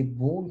a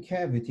bone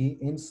cavity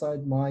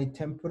inside my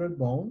temporal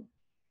bone,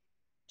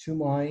 to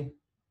my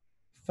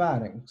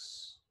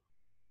pharynx,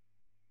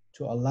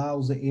 to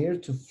allow the air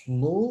to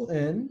flow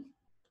in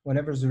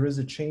whenever there is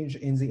a change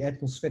in the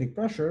atmospheric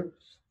pressure,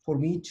 for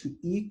me to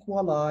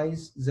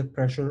equalize the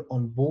pressure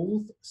on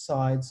both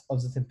sides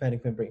of the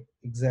tympanic membrane?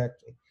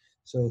 Exactly.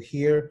 So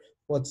here,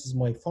 what is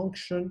my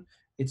function?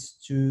 It's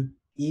to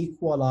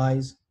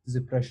equalize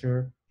the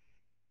pressure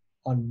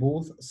on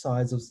both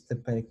sides of the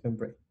tympanic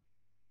membrane.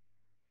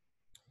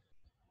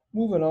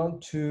 Moving on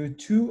to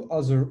two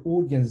other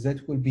organs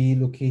that will be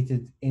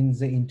located in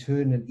the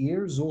internal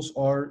ear. Those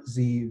are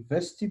the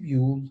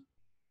vestibule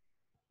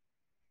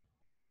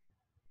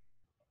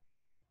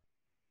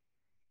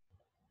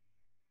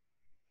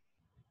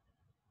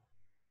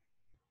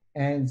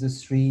and the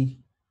three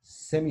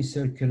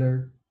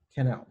semicircular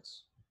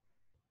canals.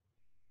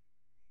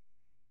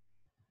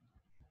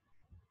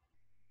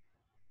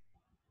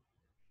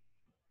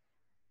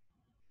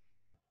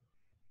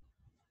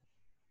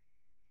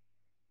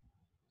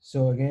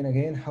 So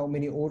again, how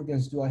many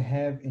organs do I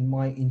have in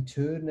my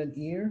internal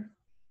ear?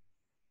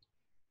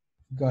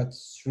 Got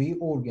three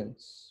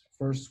organs.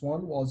 First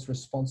one was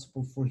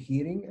responsible for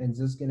hearing, and this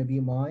is going to be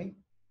my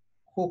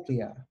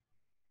cochlea.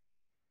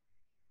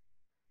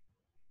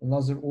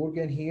 Another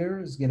organ here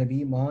is going to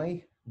be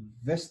my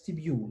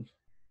vestibule.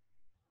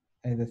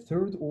 And the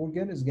third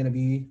organ is going to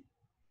be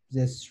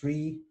the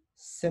three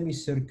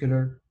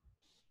semicircular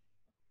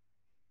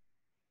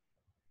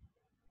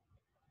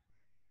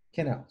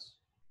canals.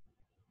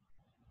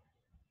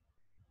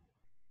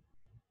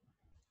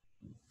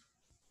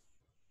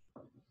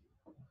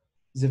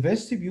 The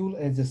vestibule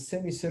and the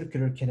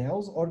semicircular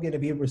canals are going to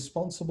be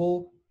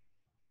responsible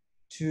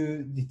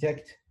to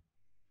detect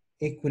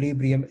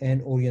equilibrium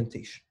and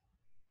orientation.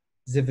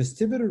 The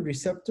vestibular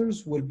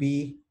receptors will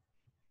be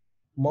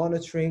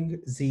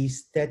monitoring the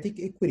static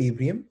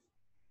equilibrium.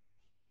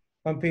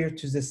 Compared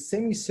to the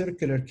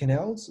semicircular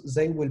canals,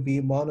 they will be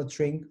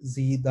monitoring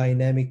the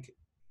dynamic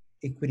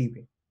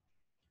equilibrium.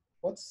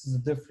 What's the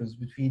difference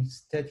between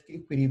static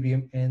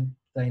equilibrium and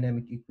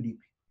dynamic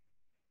equilibrium?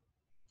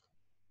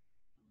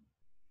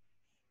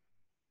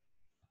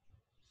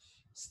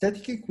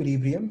 Static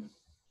equilibrium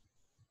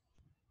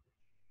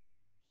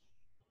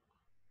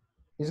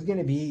is going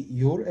to be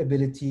your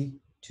ability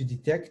to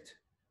detect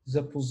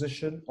the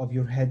position of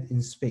your head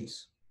in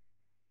space.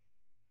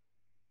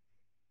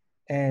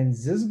 And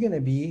this is going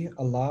to be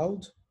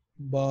allowed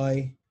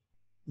by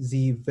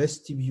the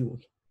vestibule.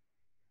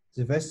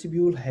 The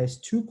vestibule has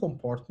two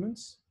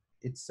compartments.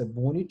 It's a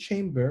bony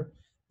chamber.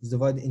 It's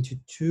divided into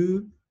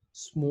two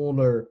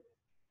smaller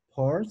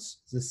parts,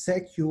 the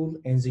saccule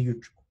and the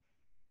utricle.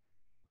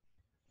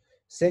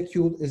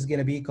 Saccule is going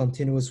to be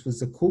continuous with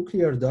the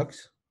cochlear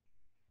duct,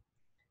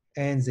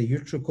 and the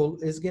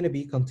utricle is going to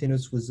be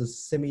continuous with the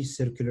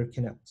semicircular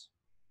canals.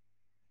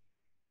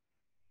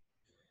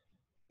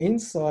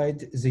 Inside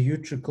the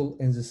utricle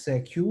and the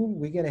saccule,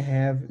 we're going to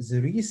have the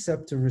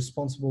receptor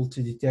responsible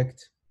to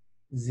detect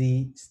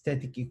the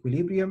static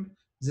equilibrium.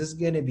 This is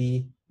going to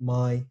be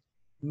my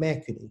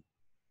maculae.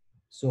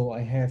 So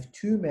I have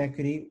two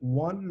maculae,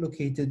 one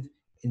located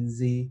in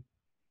the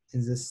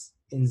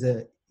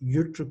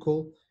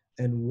utricle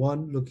and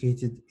one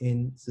located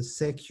in the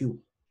saccule.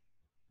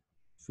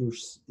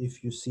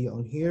 If you see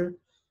on here,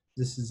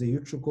 this is the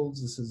utricle,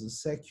 this is the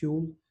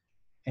saccule,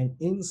 and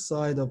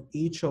inside of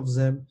each of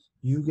them,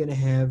 you're gonna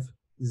have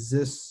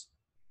this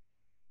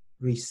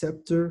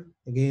receptor.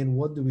 Again,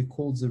 what do we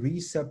call the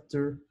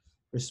receptor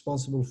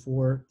responsible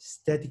for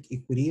static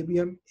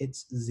equilibrium?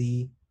 It's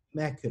the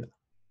macula.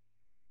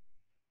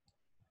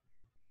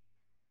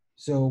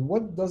 So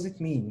what does it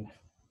mean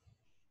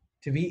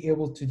to be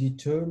able to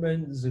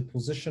determine the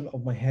position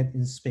of my head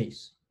in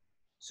space?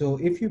 So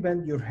if you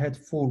bend your head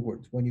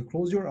forward, when you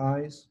close your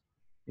eyes,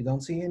 you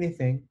don't see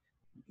anything,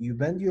 you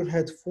bend your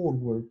head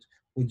forward,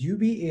 would you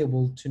be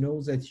able to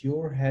know that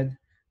your head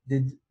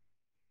did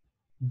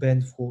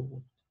bend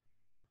forward?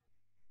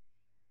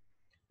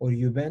 Or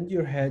you bend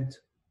your head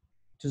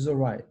to the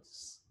right,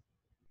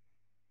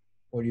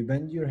 or you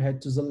bend your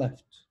head to the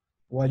left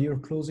while you're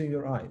closing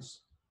your eyes?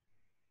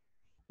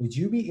 Would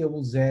you be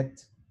able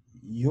that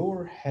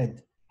your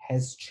head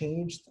has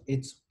changed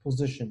its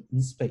position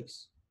in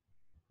space?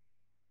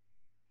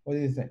 What do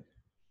you think?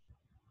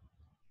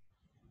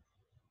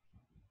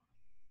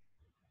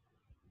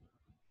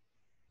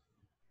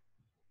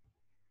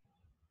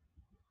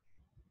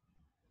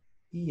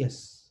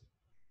 Yes.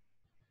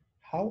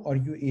 How are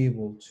you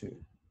able to?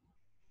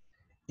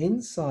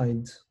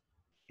 Inside,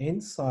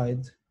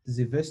 inside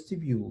the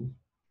vestibule,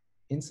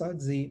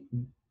 inside the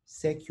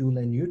saccule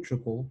and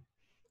utricle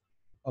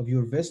of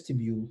your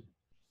vestibule,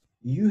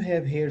 you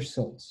have hair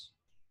cells,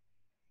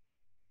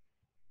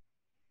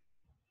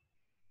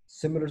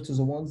 similar to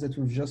the ones that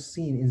we've just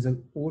seen in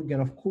the organ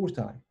of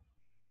Corti.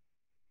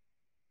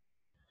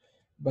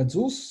 But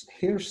those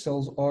hair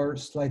cells are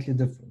slightly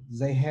different.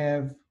 They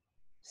have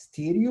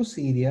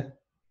stereocilia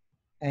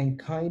and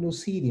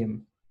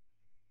kinocilium.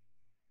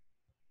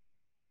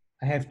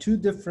 I have two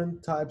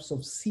different types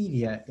of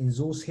cilia in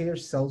those hair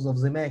cells of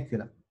the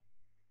macula.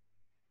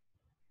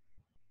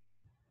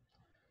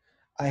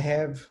 I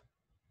have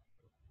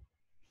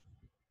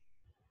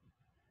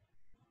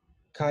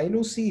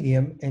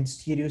kinocilium and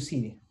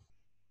stereocilium.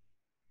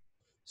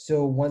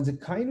 So when the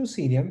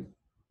kinocilium,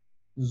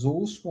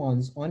 those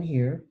ones on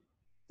here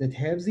that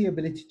have the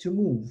ability to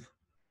move,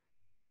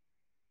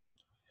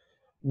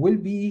 will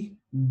be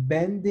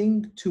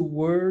bending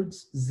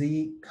towards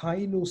the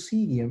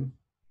kinocilium,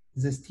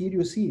 the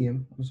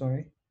stereocilium, I'm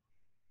sorry,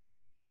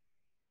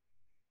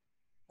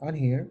 on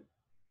here.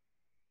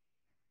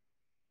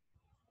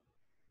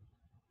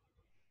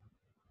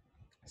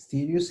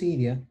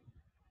 Stereocilia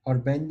are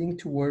bending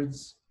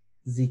towards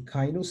the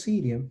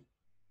kinocilium.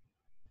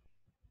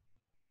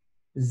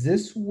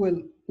 This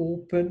will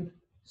open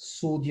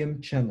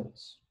sodium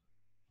channels.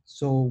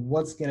 So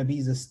what's going to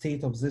be the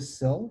state of this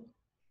cell?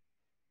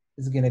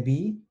 Is going to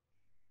be,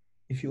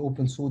 if you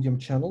open sodium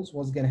channels,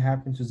 what's going to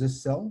happen to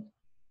this cell?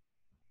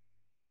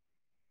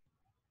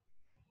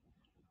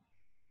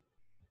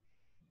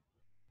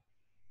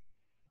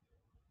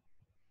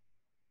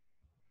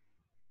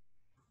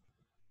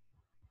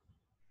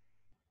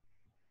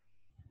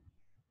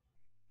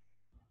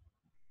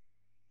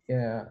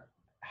 Yeah,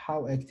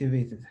 how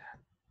activated?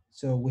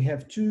 So we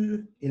have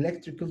two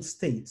electrical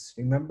states,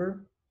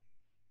 remember?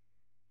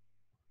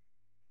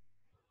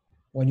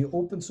 When you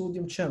open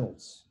sodium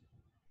channels,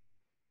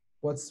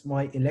 what's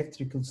my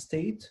electrical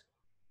state?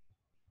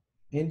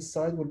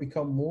 Inside will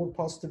become more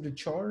positively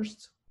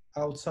charged,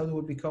 outside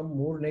will become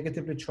more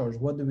negatively charged.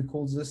 What do we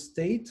call this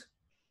state?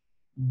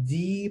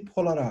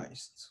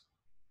 Depolarized.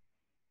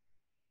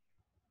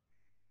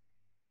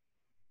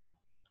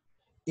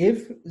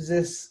 If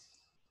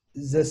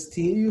the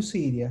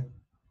stereocilia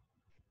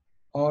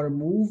are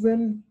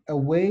moving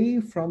away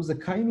from the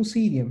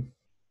kinocilium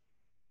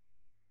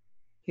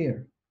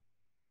here,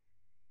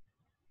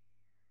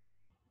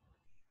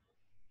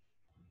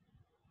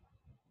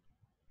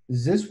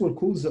 this will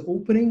cause the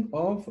opening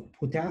of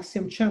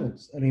potassium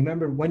channels. And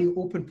remember, when you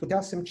open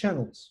potassium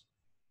channels,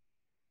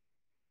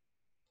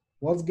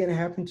 what's going to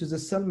happen to the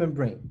cell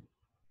membrane?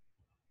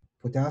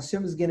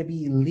 Potassium is going to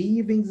be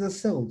leaving the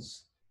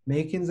cells,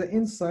 making the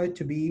inside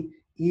to be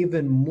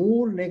even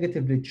more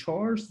negatively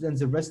charged than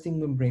the resting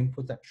membrane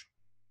potential.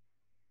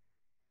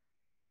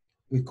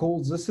 We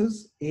call this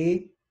is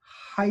a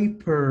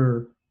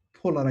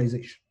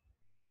hyperpolarization.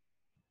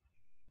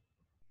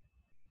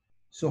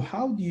 So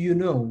how do you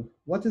know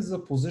what is the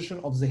position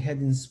of the head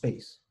in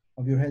space,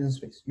 of your head in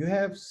space? You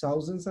have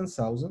thousands and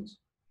thousands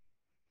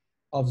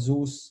of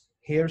those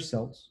hair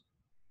cells,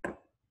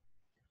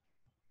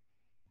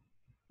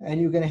 and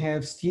you're going to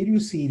have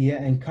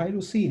stereocelia and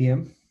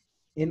kinocerium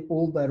in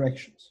all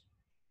directions.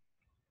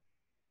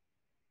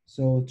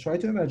 So try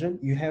to imagine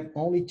you have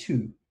only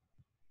two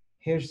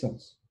hair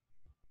cells,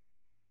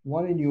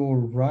 one in your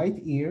right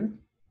ear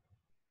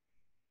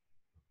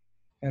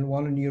and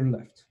one in your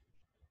left.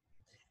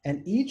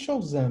 And each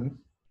of them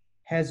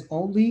has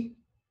only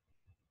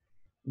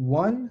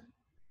one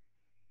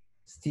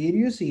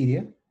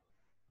stereocelia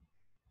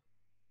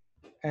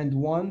and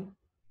one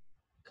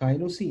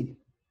kinocerium,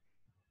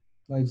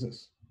 like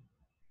this.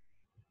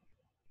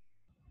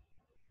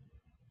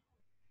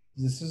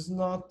 This is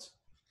not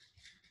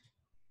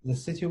the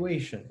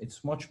situation.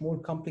 It's much more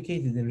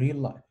complicated in real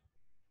life.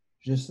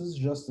 This is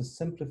just a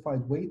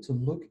simplified way to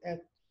look at,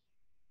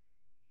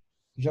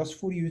 just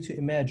for you to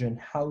imagine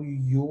how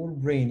your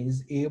brain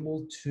is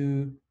able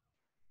to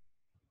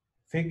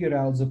figure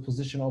out the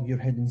position of your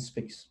head in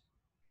space.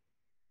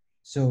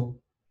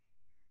 So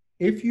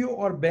if you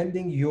are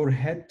bending your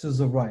head to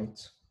the right,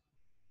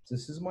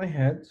 this is my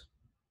head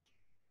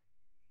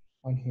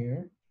on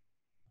here,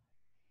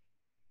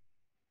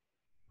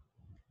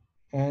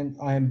 and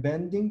I am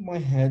bending my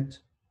head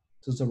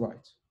to the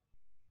right.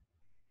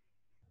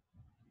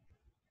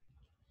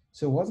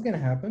 So what's going to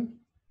happen?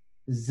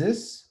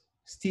 This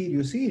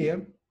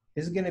stereocerium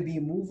is going to be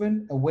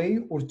moving away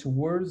or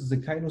towards the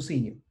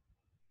kinocerium.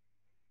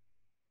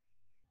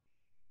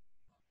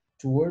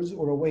 Towards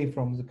or away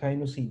from the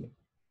kinocerium.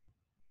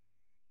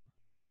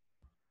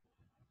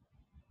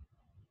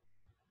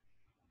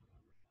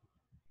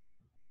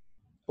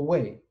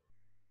 Away.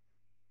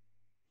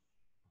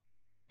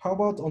 How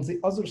about on the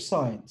other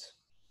side,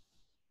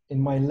 in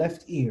my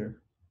left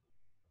ear?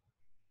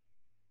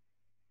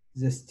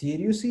 The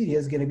stereocelia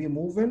is going to be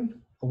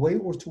moving away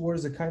or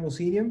towards the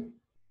kinocerium?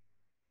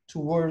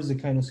 Towards the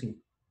kinocerium.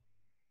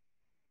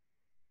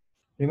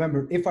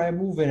 Remember, if I am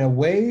moving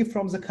away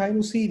from the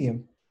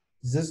kinocerium,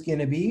 this is going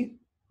to be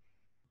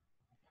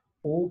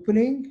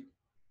opening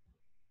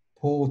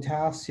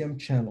potassium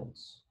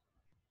channels.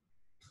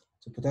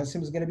 So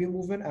potassium is going to be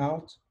moving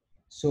out.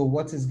 So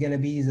what is going to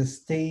be the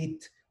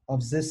state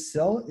of this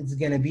cell? It's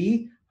going to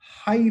be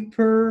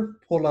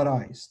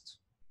hyperpolarized.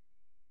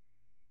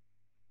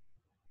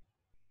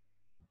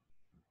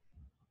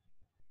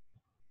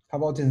 How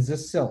about in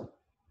this cell?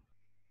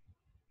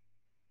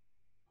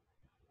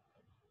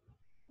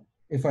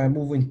 If I'm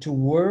moving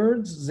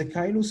towards the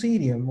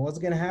kinocerium, what's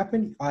going to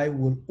happen? I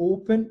will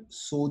open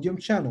sodium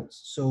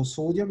channels. So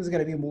sodium is going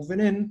to be moving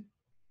in.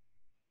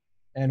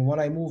 And when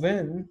I move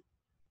in,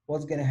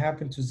 what's going to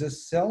happen to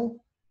this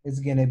cell? It's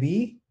going to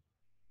be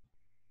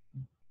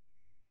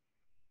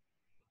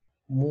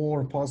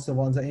more positive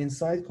on the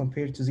inside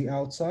compared to the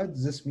outside.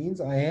 This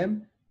means I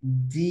am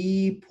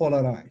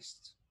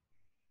depolarized.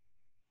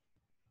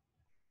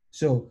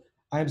 So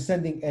I'm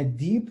sending a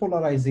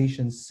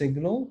depolarization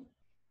signal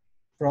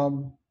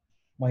from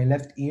my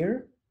left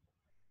ear,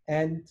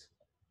 and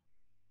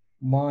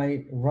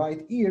my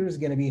right ear is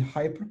going to be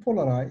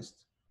hyperpolarized.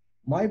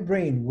 My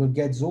brain will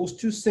get those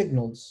two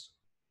signals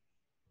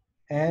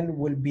and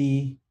will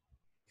be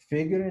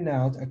figuring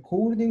out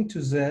according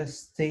to the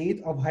state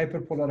of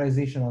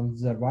hyperpolarization on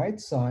the right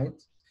side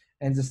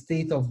and the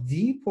state of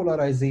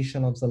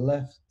depolarization of the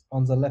left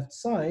on the left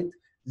side.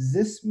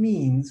 This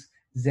means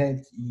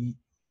that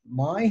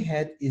my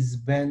head is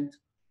bent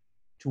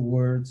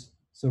towards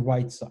the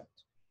right side.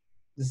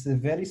 This is a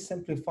very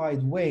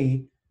simplified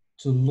way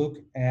to look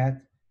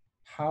at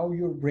how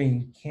your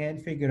brain can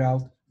figure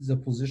out the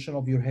position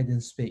of your head in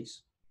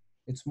space.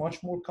 It's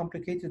much more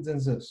complicated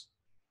than this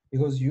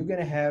because you're going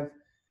to have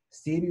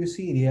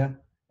stereocelia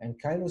and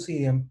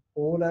kinocerium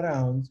all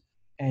around,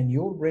 and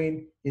your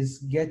brain is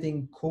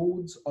getting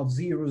codes of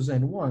zeros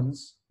and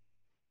ones.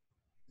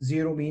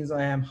 Zero means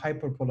I am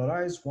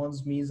hyperpolarized,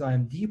 ones means I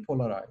am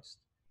depolarized.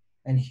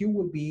 And he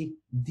will be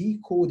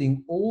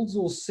decoding all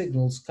those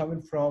signals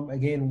coming from,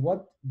 again,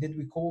 what did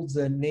we call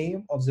the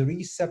name of the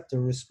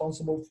receptor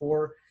responsible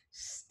for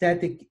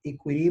static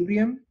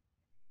equilibrium?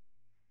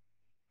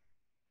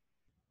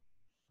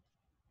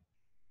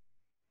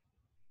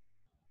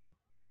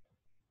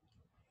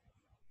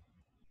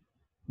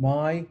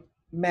 My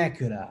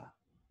macula.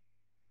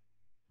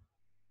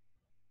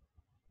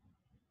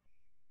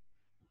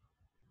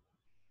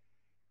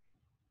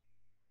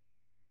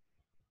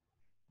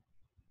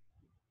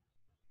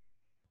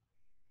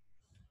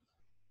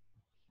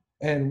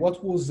 And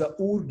what was the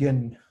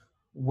organ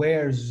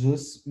where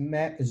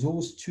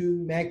those two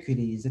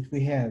maculae that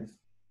we have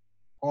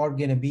are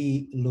going to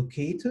be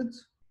located?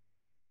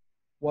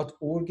 What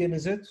organ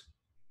is it?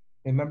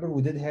 Remember,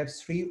 we did have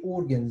three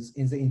organs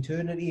in the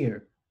internal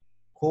ear.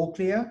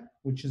 Cochlea,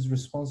 which is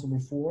responsible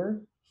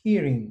for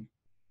hearing.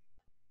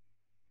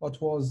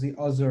 What was the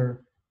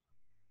other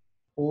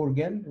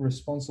organ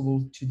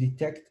responsible to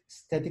detect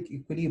static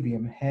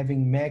equilibrium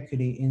having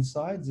maculae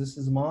inside. This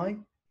is my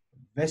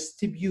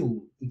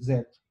vestibule.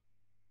 Exactly.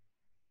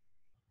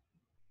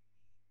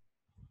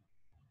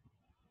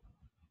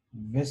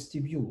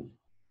 Vestibule.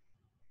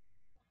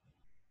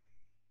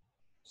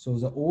 So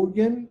the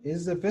organ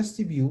is the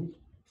vestibule,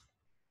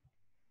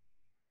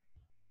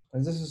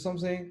 and this is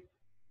something,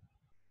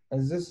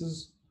 as this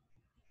is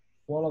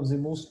one of the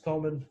most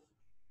common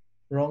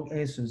wrong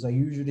answers I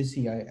usually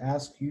see. I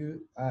ask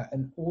you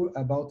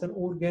about an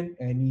organ,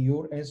 and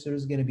your answer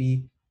is going to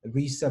be a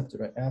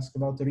receptor. I ask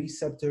about the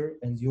receptor,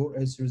 and your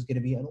answer is going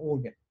to be an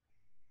organ,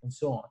 and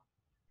so on.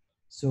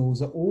 So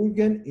the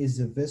organ is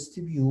the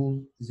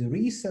vestibule. The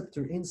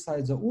receptor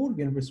inside the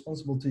organ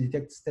responsible to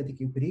detect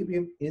static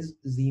equilibrium is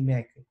the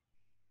macula.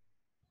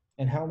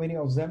 And how many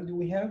of them do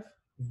we have?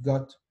 We've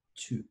got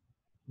two.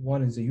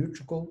 One is the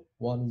utricle,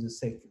 one is the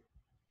sacral.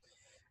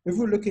 If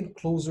we're looking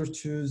closer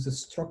to the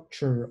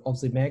structure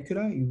of the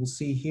macula, you will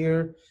see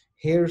here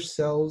hair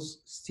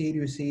cells,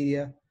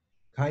 stereocilia,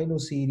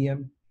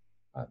 kinocilium.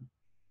 Uh,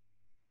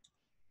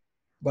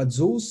 but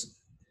those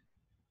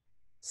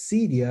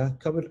cilia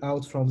coming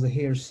out from the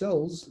hair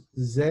cells,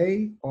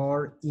 they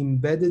are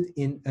embedded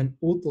in an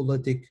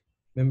autolytic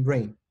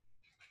membrane.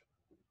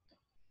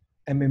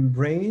 A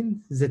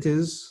membrane that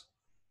is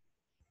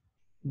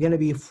going to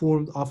be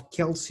formed of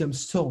calcium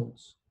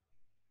stones.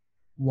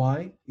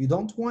 Why? You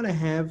don't want to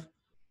have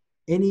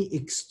any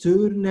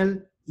external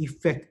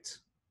effect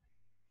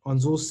on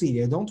those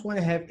cilia. You don't want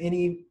to have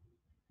any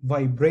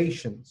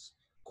vibrations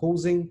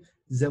causing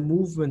the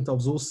movement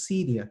of those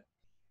cilia.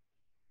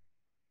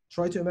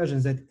 Try to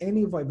imagine that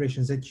any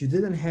vibrations that you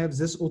didn't have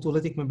this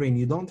autolytic membrane,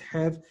 you don't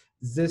have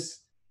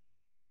this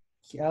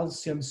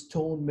calcium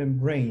stone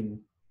membrane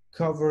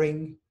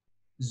covering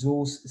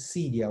those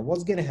cilia.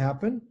 What's going to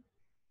happen?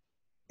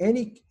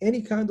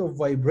 Any kind of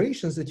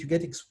vibrations that you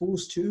get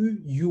exposed to,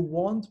 you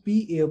won't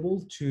be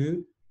able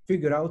to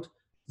figure out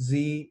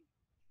the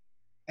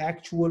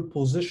actual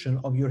position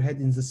of your head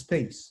in the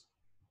space.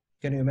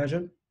 Can you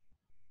imagine?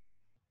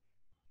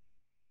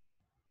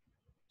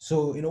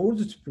 So in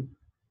order to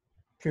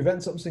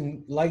prevent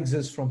something like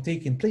this from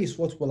taking place,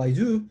 what will I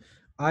do?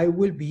 I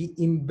will be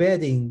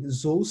embedding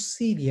those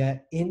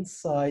cilia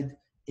inside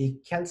a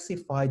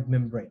calcified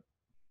membrane.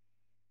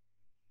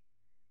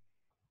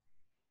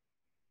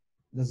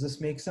 Does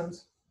this make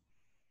sense?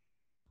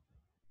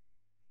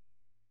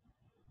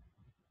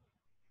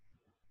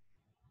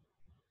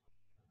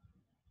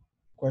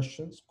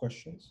 Questions?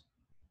 Questions?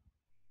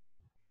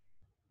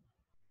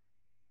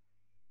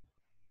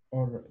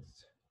 All right.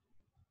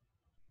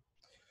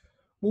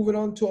 Moving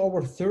on to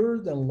our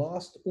third and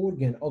last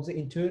organ of the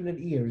internal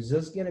ear. This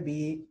is going to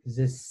be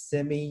the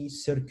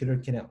semicircular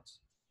canals.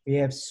 We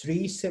have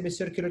three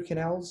semicircular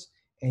canals: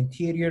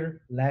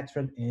 anterior,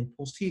 lateral, and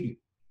posterior.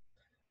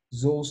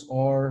 Those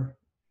are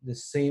the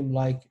same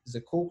like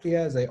the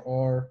cochlea. They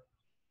are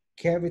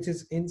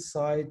cavities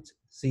inside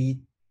the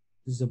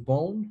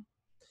bone,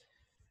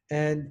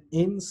 and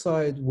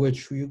inside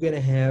which you're going to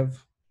have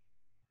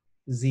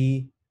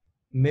the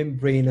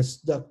membranous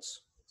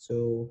ducts.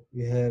 So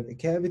you have a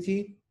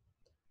cavity,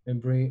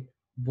 membrane,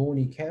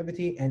 bony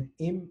cavity, and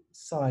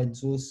inside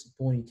those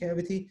bony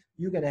cavity,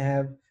 you're going to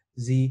have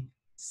the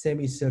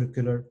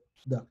semicircular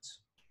ducts.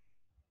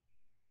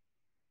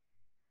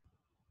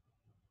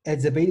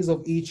 At the base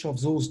of each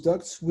of those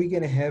ducts, we're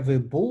going to have a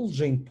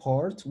bulging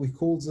part. We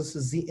call this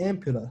is the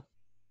ampulla.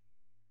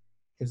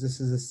 If this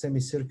is a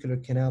semicircular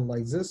canal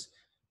like this,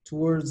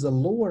 towards the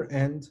lower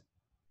end,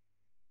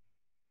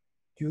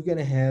 you're going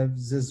to have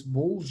this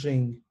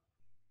bulging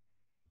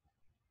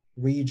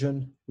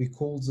region. We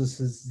call this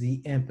is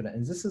the ampulla.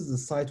 And this is the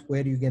site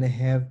where you're going to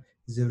have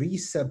the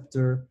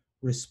receptor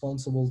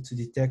responsible to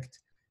detect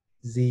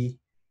the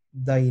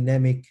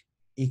dynamic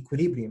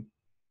equilibrium.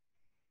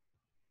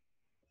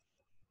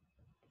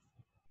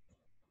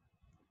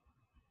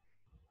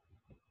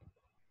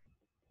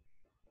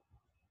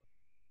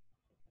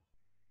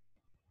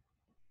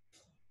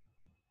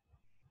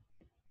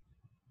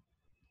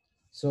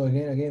 So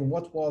again,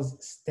 what was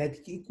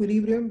static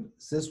equilibrium?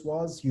 This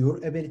was your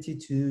ability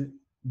to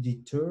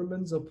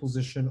determine the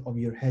position of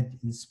your head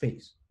in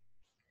space.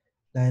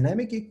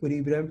 Dynamic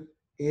equilibrium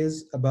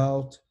is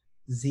about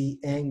the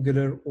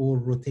angular or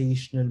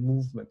rotational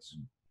movements.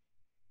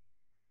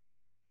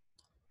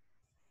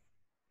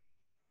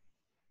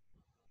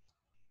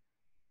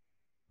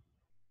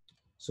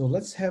 So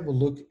let's have a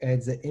look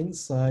at the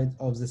inside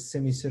of the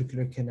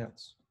semicircular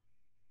canals.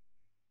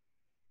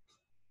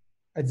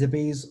 At the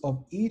base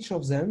of each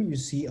of them, you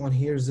see on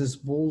here this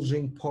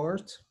bulging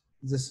part.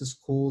 This is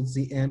called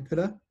the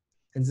ampulla.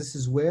 And this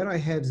is where I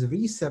have the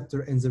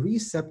receptor, and the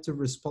receptor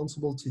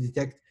responsible to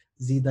detect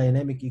the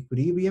dynamic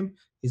equilibrium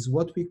is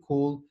what we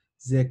call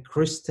the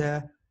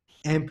crista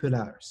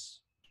ampullaris.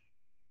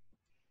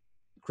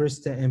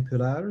 Crista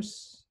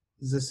ampullaris,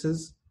 this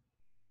is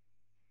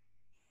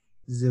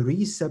the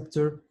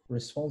receptor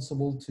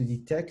responsible to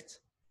detect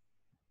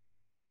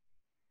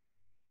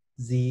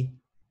the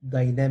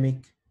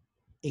dynamic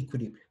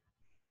equilibrium.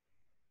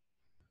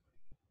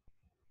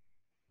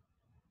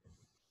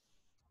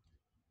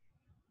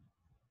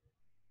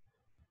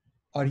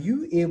 Are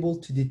you able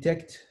to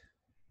detect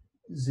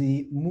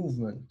the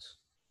movement?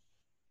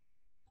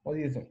 What do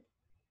you think?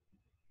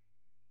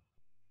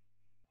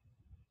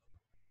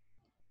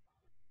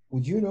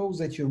 Would you know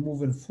that you're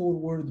moving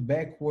forward,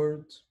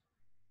 backward?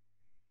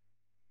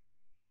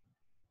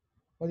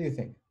 What do you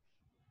think?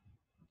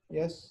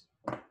 Yes?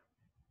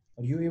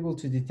 Are you able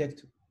to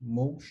detect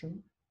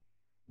motion,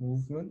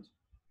 movement?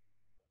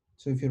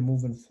 So if you're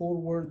moving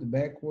forward,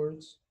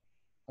 backwards,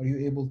 are you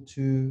able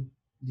to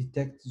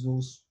detect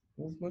those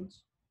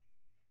movements?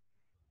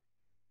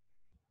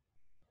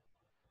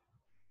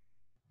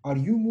 Are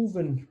you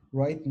moving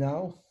right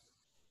now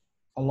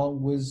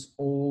along with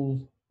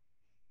all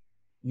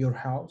your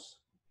house?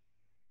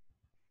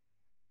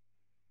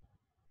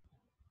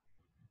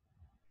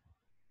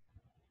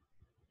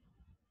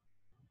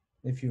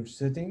 If you're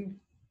sitting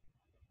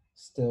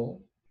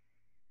still,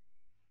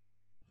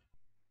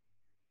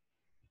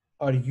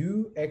 are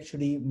you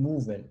actually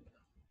moving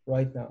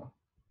right now?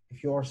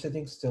 If you are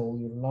sitting still,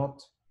 you're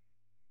not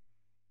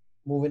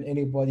moving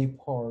any body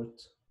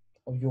part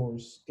of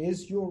yours.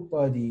 Is your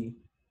body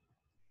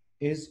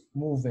is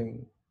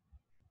moving?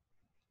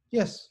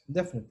 Yes,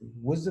 definitely.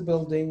 With the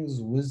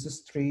buildings, with the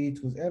street,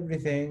 with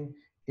everything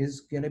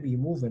is gonna be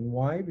moving.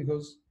 Why?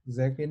 Because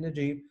exactly in the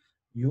Jeep,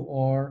 you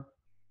are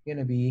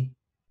gonna be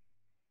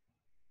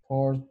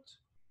part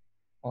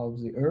of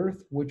the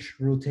Earth, which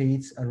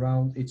rotates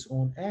around its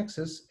own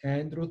axis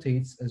and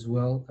rotates as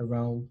well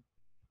around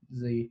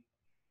the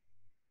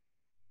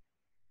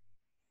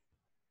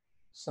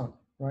sun,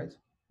 right?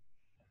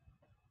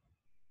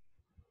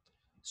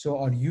 So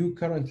are you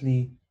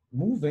currently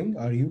moving?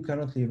 Are you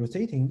currently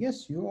rotating?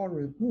 Yes, you are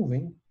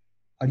moving.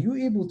 Are you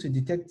able to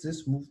detect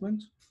this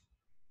movement?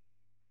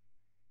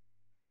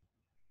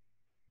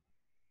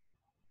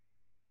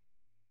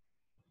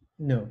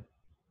 No,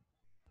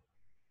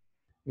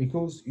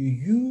 because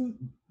you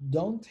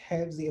don't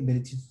have the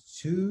ability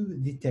to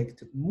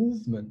detect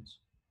movement.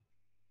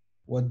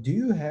 What do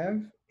you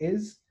have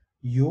is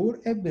your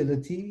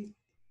ability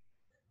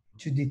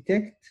to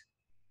detect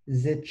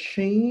the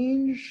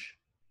change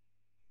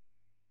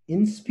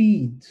in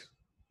speed.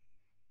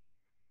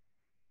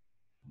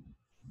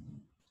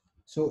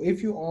 So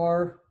if you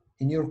are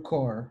in your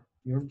car,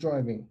 you're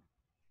driving,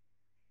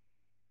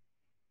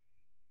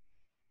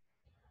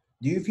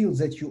 do you feel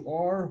that you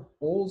are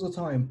all the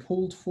time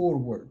pulled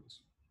forward,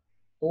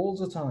 all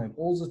the time,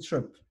 all the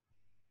trip?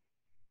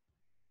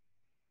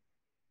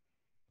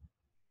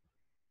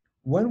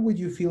 When would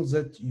you feel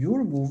that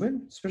you're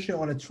moving, especially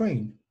on a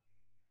train?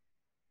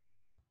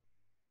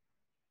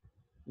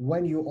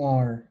 When you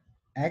are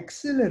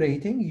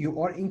accelerating,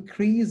 you are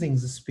increasing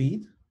the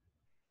speed,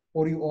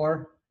 or you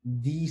are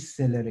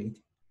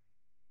decelerating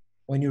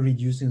when you're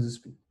reducing the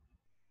speed.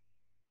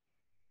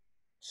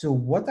 So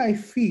what I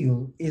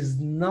feel is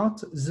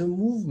not the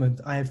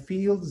movement, I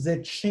feel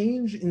the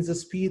change in the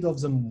speed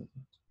of the movement.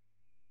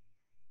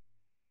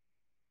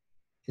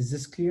 Is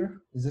this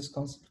clear? Is this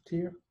concept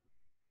clear?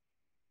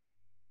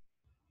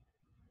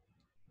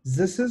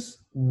 This is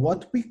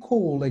what we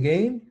call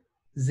again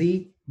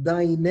the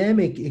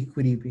dynamic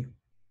equilibrium.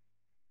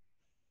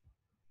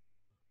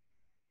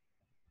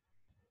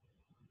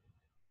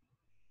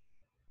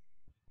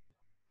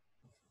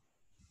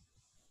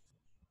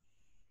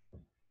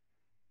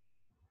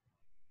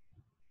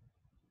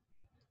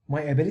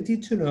 My ability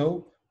to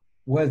know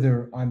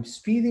whether I'm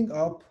speeding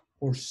up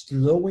or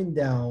slowing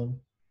down.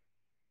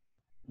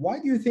 Why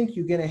do you think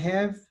you're gonna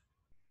have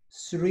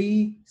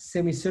three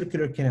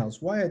semicircular canals?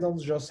 Why I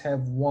don't just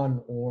have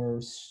one or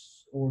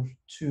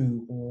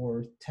two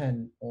or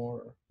 10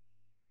 or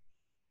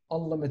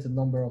unlimited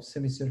number of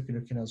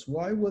semicircular canals?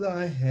 Why would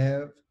I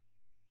have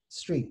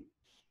three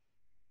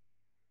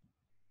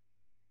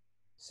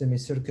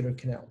semicircular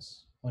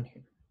canals on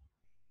here?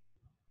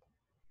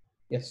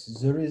 Yes,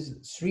 there is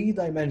three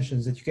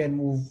dimensions that you can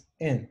move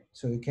in.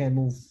 So you can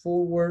move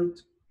forward,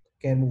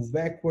 can move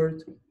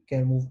backward,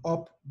 can move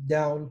up,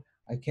 down,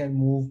 I can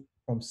move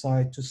from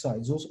side to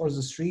side. Those are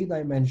the three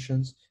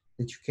dimensions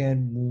that you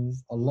can move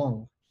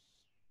along.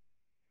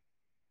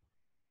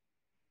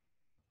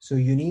 So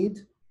you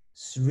need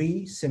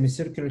three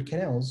semicircular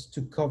canals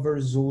to cover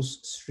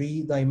those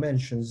three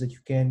dimensions that you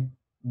can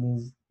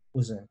move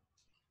within.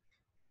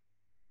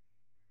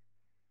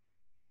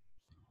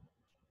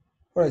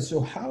 All right,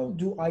 so how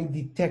do I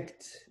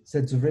detect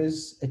that there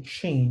is a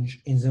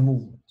change in the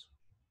movement?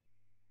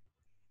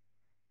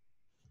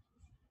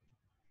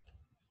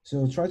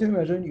 So try to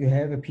imagine you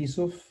have a piece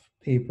of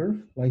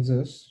paper like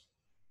this,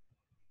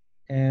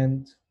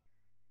 and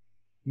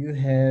you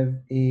have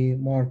a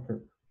marker,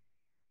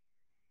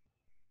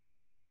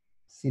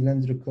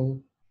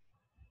 cylindrical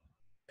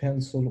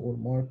pencil or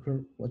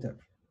marker,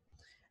 whatever.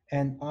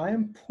 And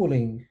I'm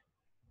pulling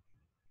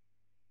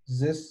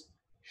this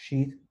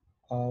sheet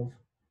of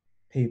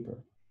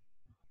paper.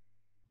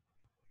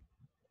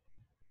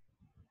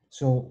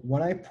 So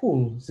when I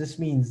pull, this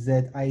means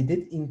that I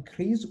did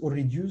increase or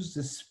reduce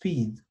the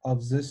speed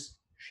of this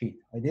sheet.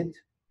 I did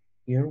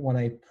here when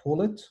I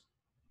pull it,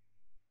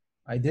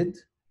 I did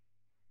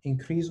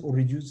increase or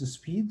reduce the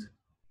speed.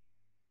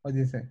 What do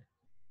you think?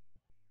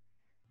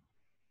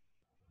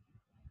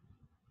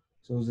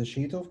 So the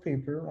sheet of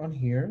paper on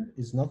here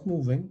is not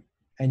moving,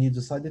 and you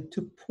decided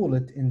to pull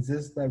it in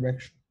this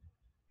direction.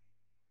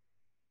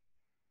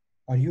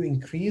 Are you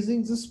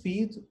increasing the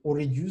speed or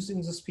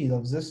reducing the speed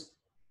of this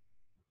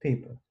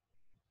paper?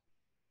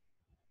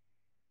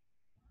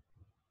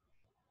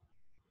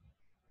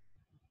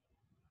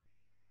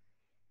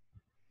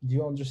 Do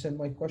you understand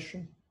my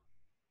question?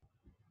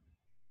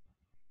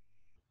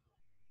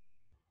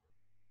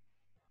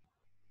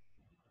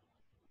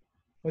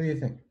 What do you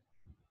think?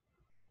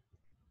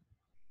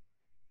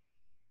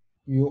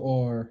 You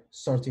are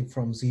starting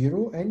from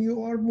zero and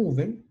you are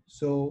moving,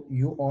 so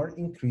you are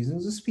increasing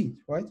the speed,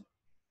 right?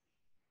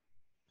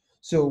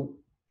 So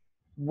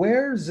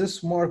where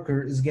this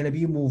marker is going to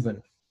be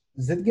moving,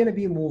 is it going to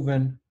be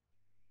moving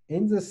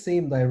in the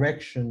same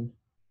direction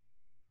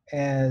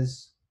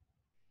as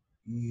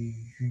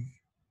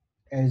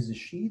as the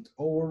sheet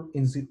or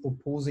in the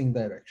opposing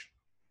direction?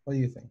 What do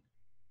you think?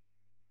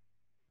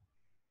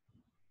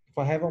 If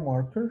I have a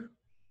marker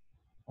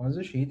on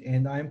the sheet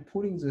and I'm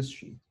pulling this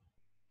sheet,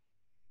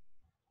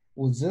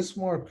 will this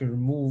marker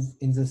move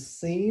in the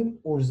same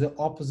or the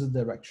opposite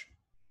direction?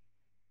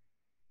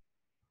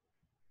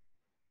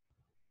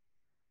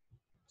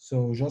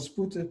 So just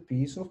put a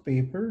piece of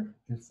paper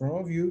in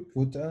front of you,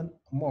 put a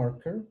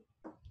marker,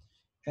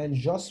 and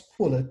just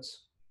pull it,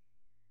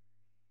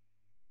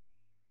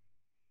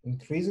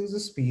 increasing the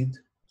speed.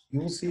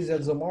 You will see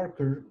that the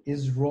marker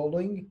is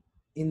rolling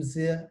in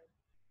the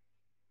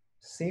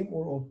same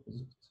or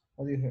opposite.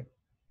 What do you think?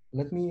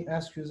 Let me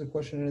ask you the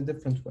question in a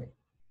different way.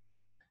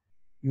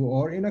 You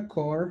are in a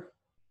car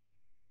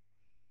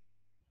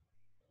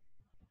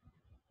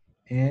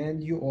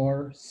and you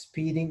are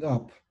speeding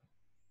up.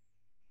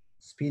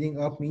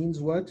 Speeding up means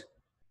what?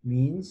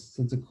 Means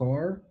that the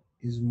car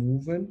is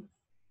moving,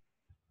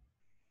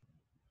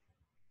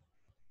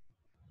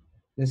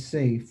 let's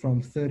say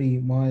from 30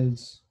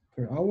 miles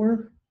per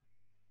hour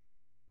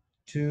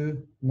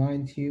to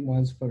 90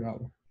 miles per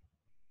hour.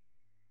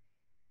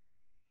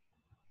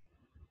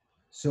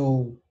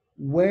 So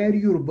where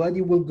your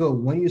body will go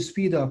when you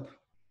speed up,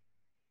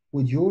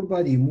 would your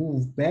body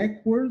move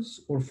backwards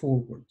or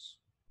forwards?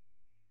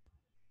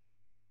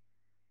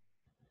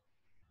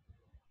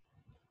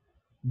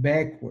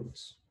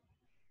 Backwards.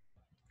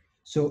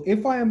 So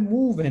if I am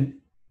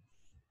moving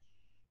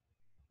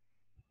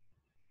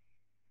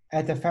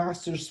at a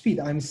faster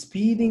speed, I'm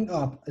speeding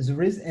up,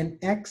 there is an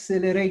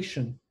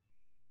acceleration.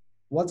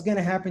 What's going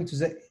to happen to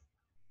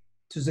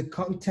the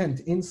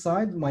content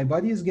inside? My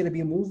body is going to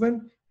be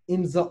moving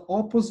in the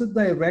opposite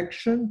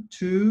direction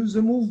to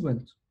the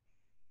movement.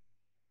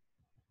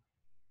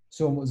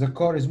 So the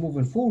car is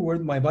moving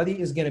forward, my body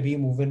is going to be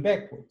moving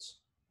backwards.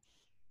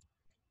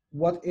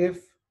 What if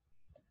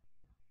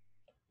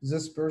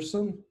this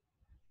person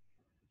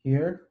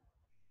here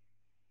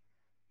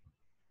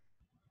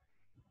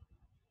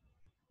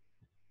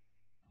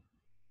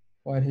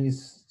while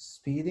he's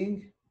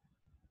speeding,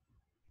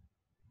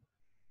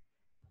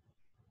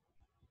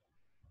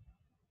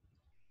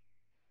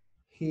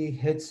 he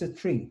hits a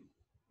tree?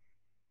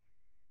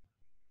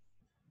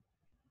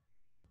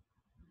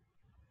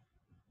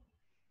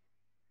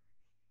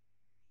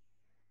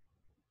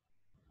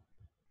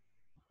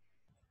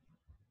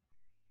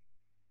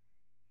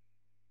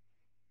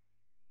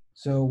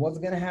 So what's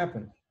going to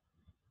happen?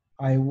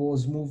 I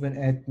was moving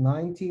at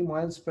 90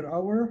 miles per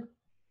hour.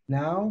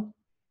 Now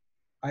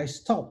I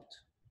stopped.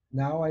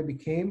 Now I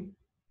became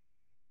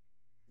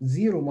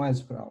 0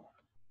 miles per hour.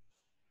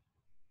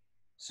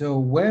 So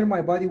where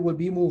my body will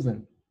be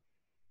moving?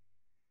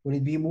 Will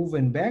it be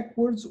moving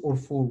backwards or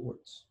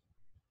forwards?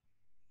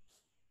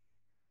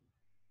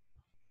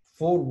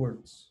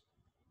 Forwards.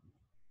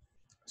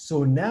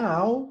 So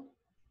now,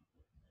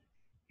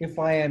 if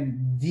I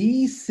am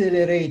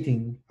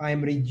decelerating,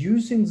 I'm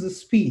reducing the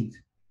speed.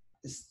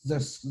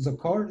 The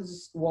car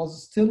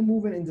was still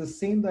moving in the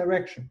same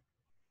direction.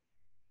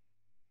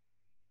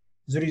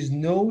 There is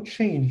no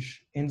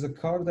change in the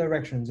car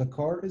direction. The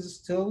car is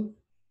still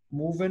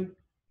moving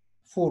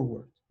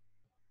forward.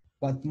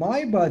 But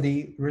my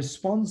body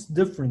responds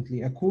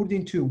differently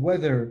according to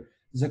whether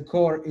the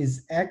car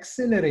is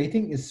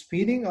accelerating, is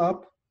speeding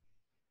up.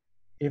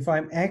 If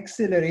I'm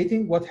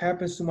accelerating, what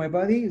happens to my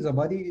body?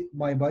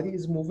 My body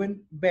is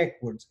moving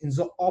backwards in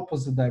the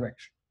opposite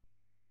direction.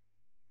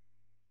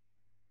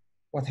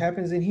 What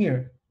happens in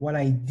here? When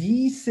I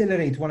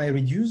decelerate, when I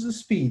reduce the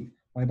speed,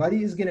 my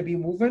body is going to be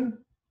moving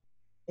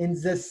in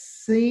the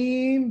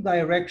same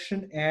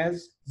direction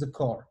as the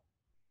car.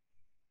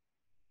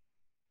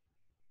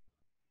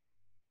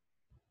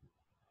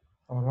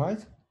 All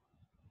right?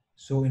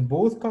 So in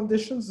both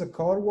conditions, the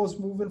car was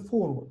moving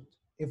forward.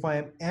 If I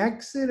am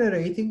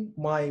accelerating,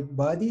 my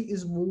body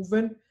is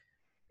moving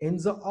in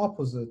the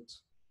opposite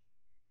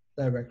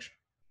direction.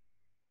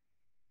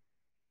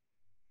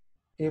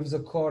 If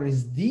the car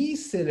is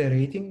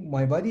decelerating,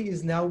 my body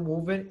is now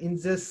moving in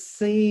the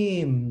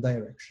same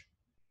direction.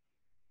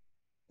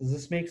 Does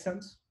this make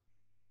sense?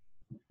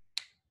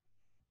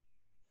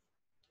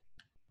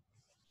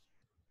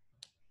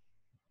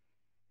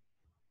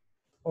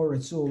 All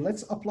right, so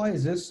let's apply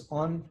this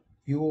on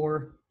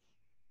your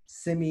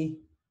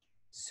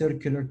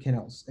semicircular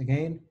canals.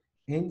 Again,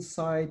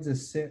 inside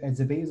at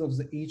the base of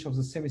each of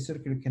the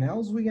semicircular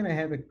canals, we're gonna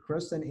have a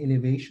crest and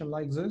elevation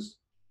like this.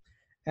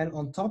 And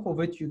on top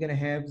of it, you're gonna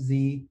have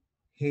the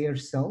hair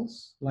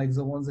cells, like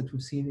the ones that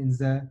we've seen in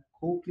the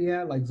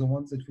cochlea, like the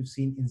ones that we've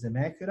seen in the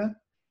macula.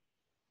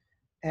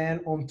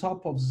 And on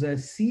top of the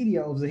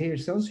cilia of the hair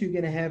cells, you're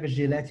gonna have a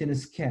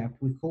gelatinous cap.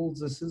 We call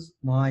this is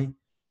my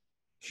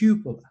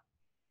cupola.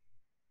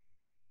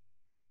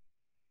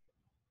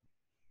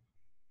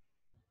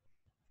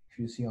 If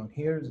you see on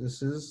here,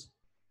 this is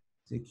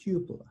the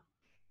cupola.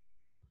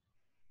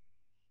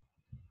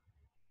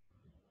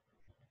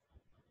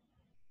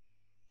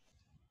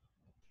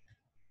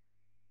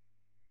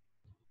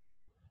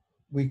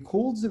 We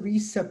call the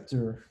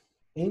receptor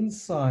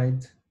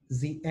inside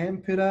the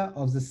ampulla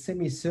of the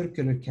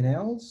semicircular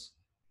canals.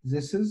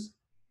 This is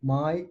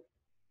my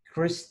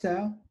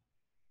crista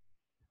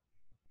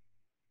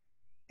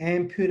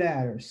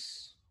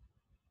ampullaris.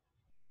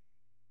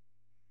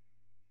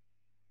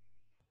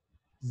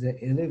 The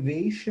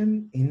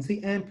elevation in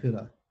the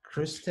ampulla,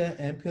 crista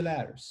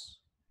ampullaris.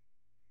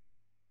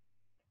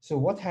 So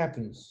what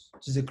happens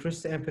to the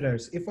crista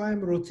ampullaris if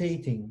I'm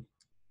rotating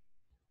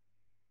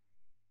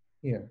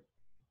here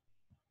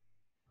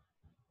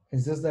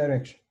in this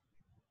direction?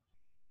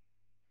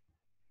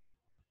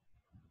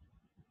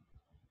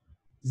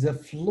 The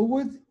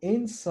fluid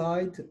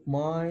inside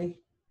my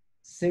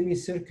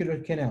semicircular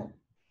canal,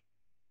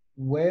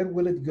 where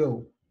will it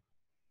go?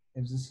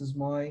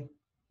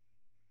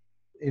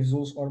 If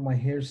those are my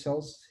hair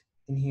cells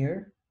in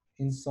here,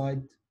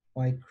 inside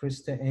my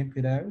crista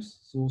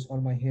ampullaris, those are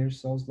my hair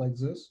cells like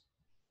this.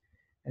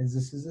 And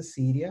this is the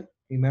cilia.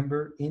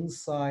 Remember,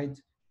 inside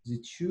the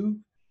tube,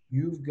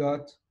 you've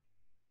got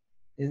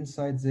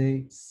inside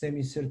the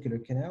semicircular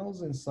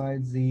canals,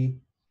 inside the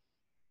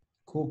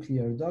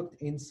cochlear duct,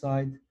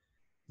 inside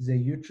the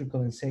utricle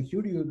and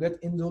saccule, you got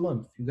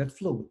endolymph, you got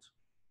fluid.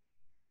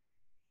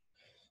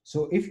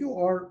 So if you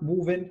are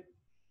moving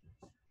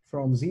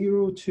from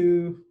 0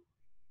 to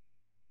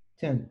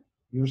 10,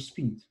 your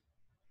speed.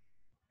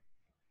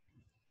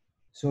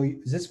 So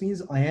this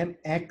means I am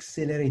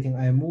accelerating,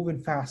 I am moving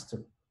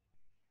faster.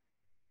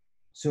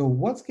 So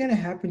what's gonna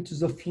happen to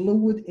the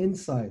fluid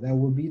inside? I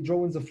will be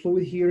drawing the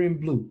fluid here in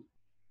blue.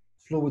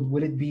 Fluid,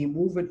 will it be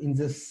moving in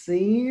the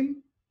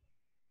same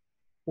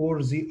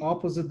or the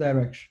opposite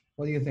direction?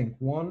 What do you think,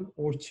 1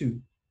 or 2?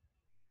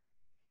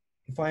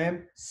 If I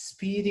am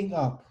speeding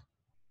up,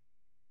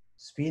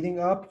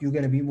 you're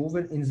gonna be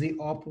moving in the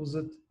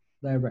opposite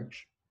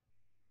direction.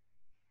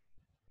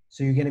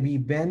 So you're gonna be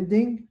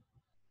bending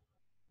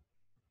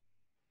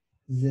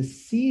the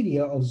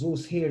cilia of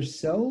those hair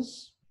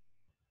cells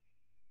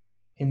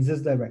in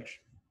this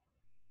direction.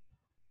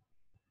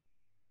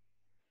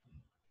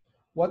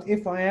 What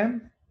if I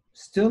am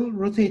still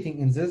rotating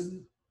in this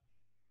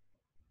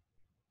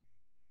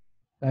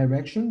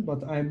direction,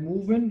 but I'm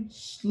moving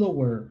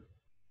slower?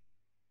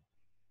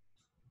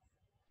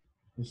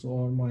 These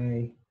are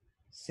my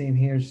same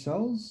hair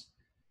cells.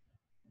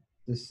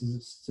 This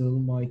is still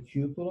my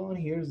cupola.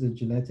 Here's the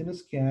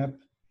gelatinous cap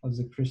of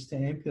the crista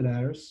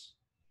ampullaris.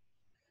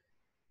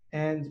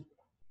 And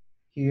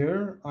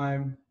here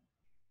I'm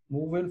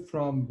moving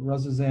from,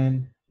 rather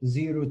than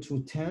 0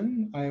 to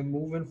 10, I'm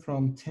moving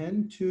from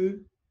 10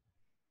 to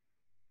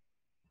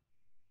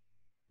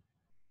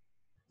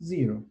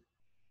 0.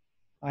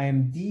 I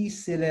am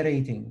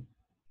decelerating.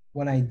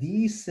 When I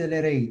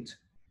decelerate,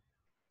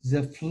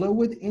 the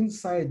fluid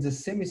inside the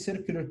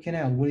semicircular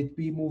canal, will it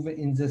be moving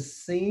in the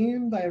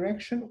same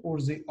direction or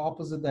the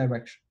opposite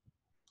direction?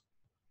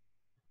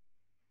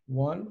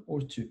 1 or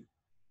 2?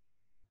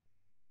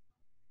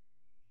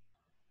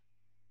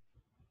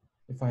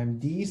 If I'm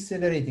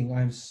decelerating,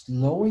 I'm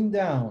slowing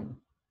down.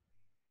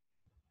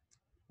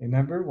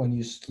 Remember, when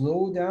you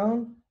slow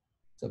down,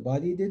 the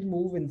body did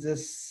move in the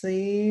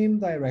same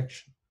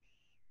direction.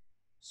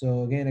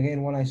 So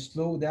again, when I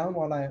slow down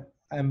while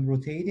I'm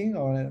rotating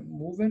or I'm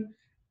moving,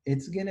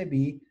 it's gonna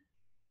be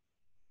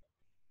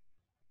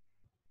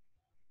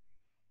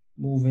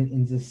moving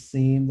in the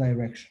same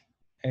direction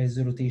as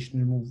the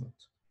rotational movement.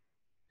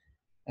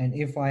 And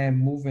if I am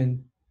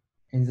moving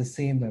in the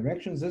same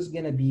direction, this is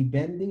gonna be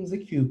bending the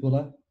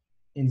cupola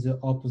in the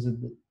opposite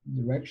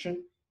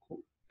direction,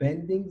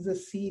 bending the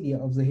cilia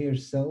of the hair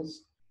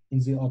cells in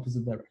the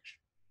opposite direction.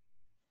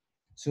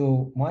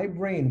 So my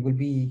brain will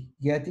be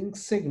getting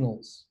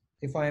signals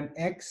if I am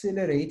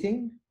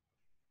accelerating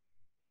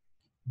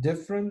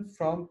different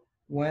from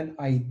when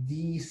I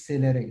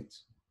decelerate.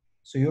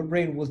 So your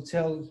brain will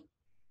tell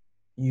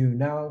you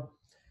now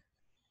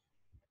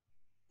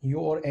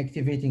you are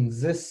activating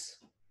this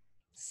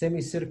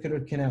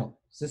semicircular canal.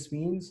 This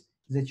means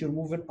that you're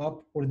moving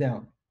up or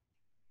down.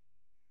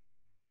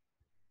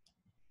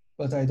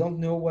 But I don't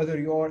know whether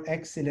you are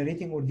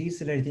accelerating or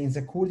decelerating. It's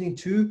according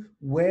to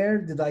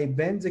where did I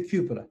bend the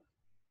cupola.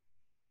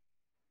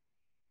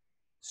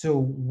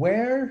 So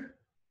where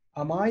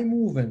am I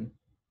moving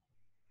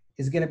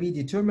is going to be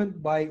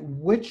determined by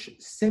which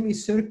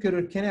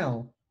semicircular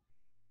canal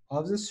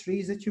of the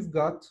three that you've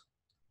got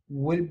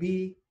will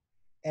be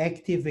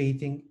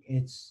activating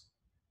its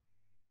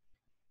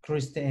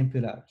crista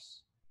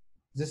impellars.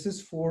 This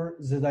is for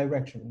the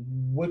direction.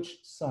 Which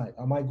side?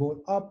 Am I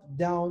going up,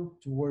 down,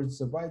 towards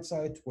the right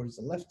side, towards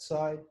the left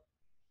side?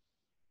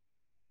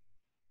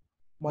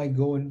 Am I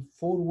going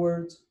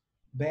forwards,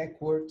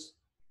 backwards?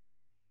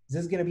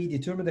 This is going to be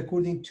determined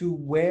according to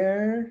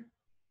where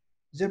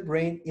the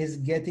brain is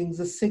getting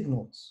the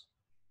signals.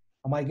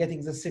 Am I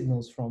getting the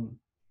signals from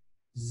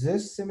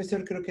this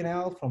semicircular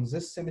canal, from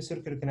this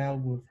semicircular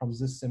canal, or from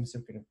this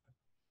semicircular canal?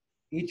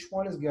 Each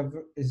one is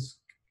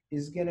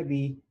going to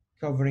be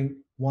covering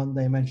one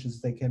dimension so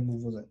they can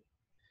move with it.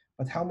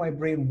 But how my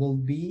brain will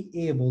be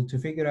able to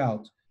figure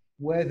out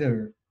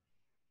whether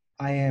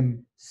I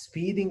am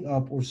speeding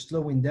up or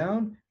slowing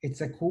down,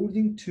 it's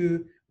according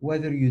to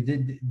whether you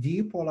did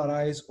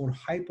depolarize or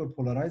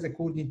hyperpolarize,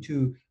 according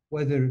to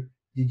whether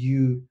did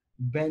you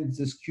bend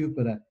the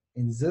scapula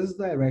in this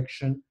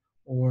direction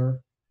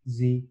or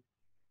the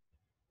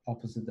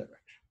opposite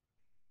direction.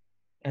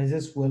 And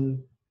this will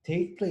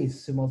take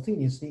place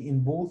simultaneously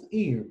in both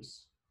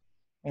ears.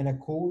 And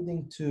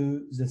according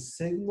to the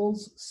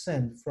signals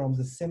sent from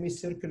the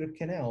semicircular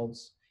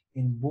canals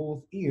in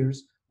both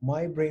ears,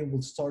 my brain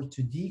will start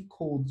to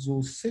decode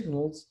those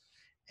signals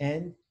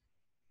and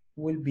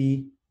will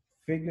be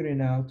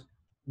figuring out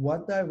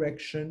what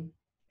direction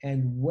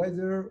and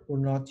whether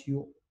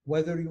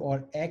you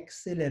are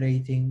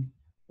accelerating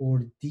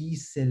or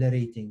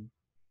decelerating.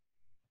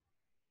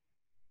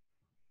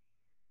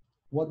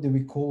 What do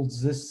we call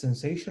this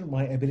sensation?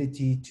 My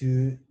ability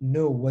to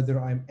know whether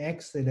I'm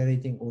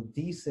accelerating or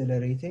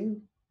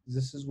decelerating.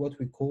 This is what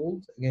we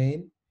called,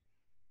 again,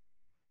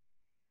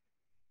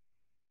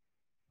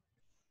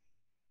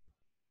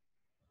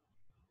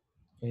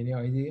 any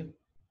idea?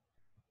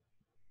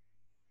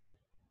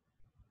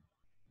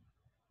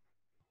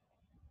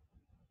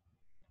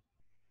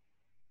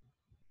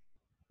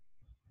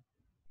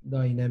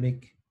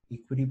 Dynamic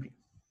equilibrium.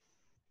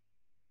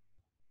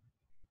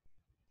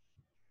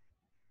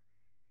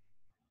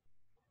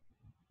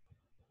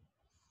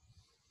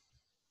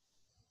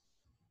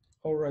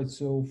 All right,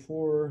 so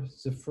for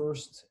the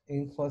first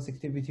in-class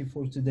activity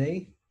for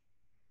today,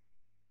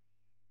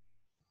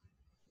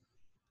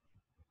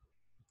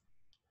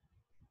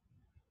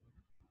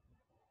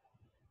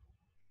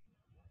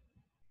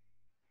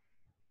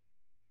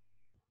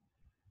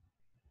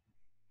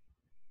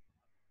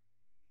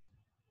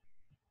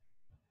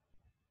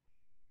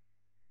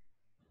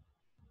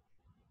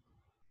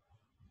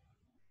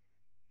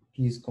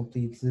 please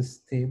complete this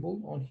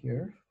table on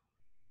here.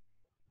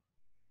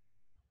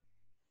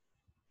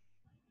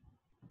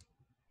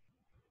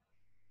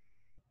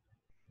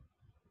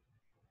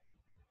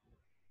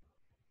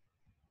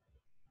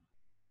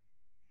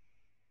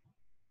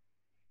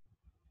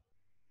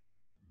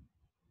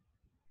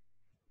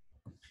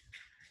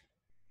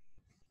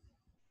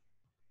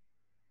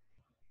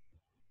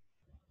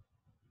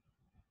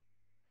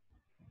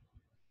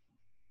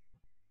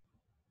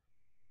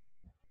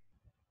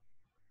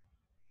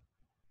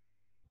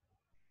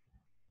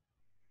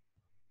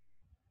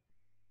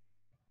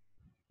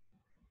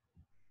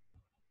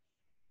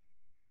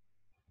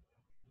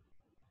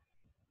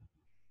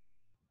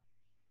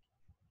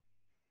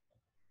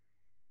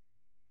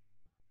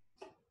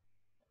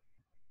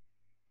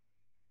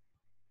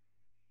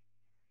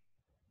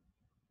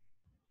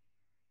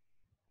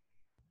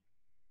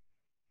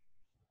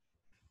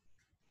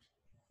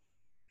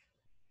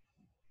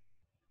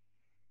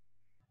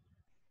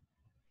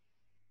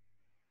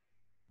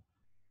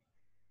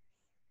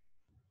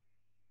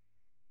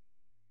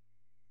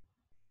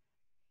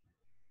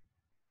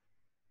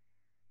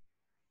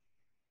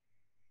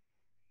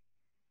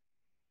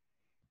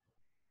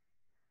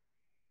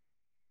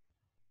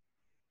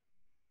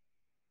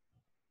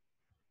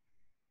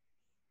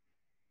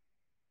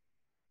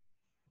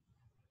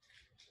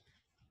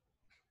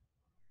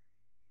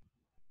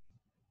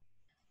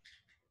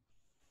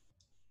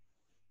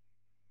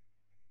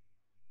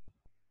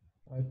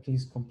 All right,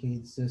 please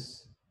complete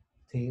this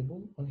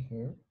table on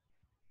here.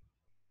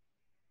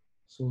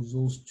 So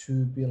those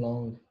two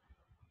belong.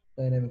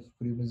 Dynamic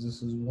equilibrium,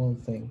 this is one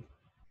thing.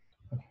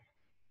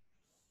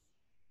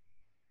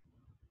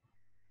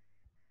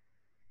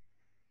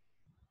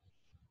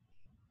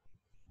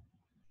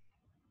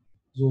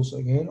 Those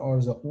again are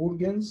the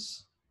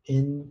organs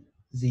in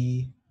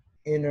the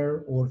inner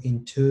or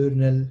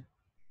internal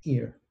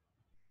ear.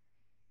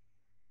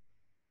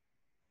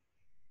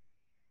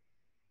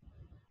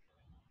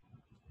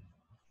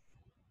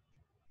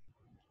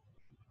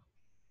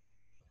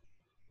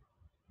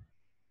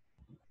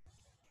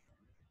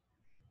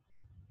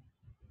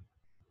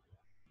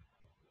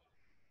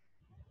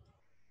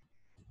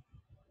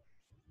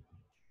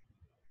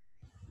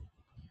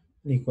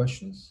 Any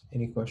questions?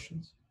 Any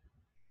questions?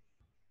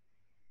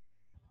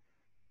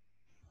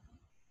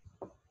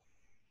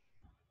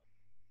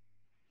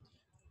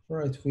 All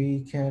right,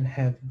 we can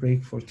have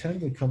break for 10.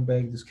 We come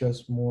back,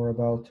 discuss more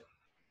about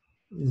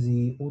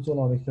the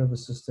autonomic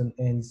nervous system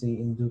and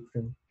the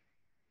endocrine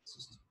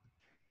system.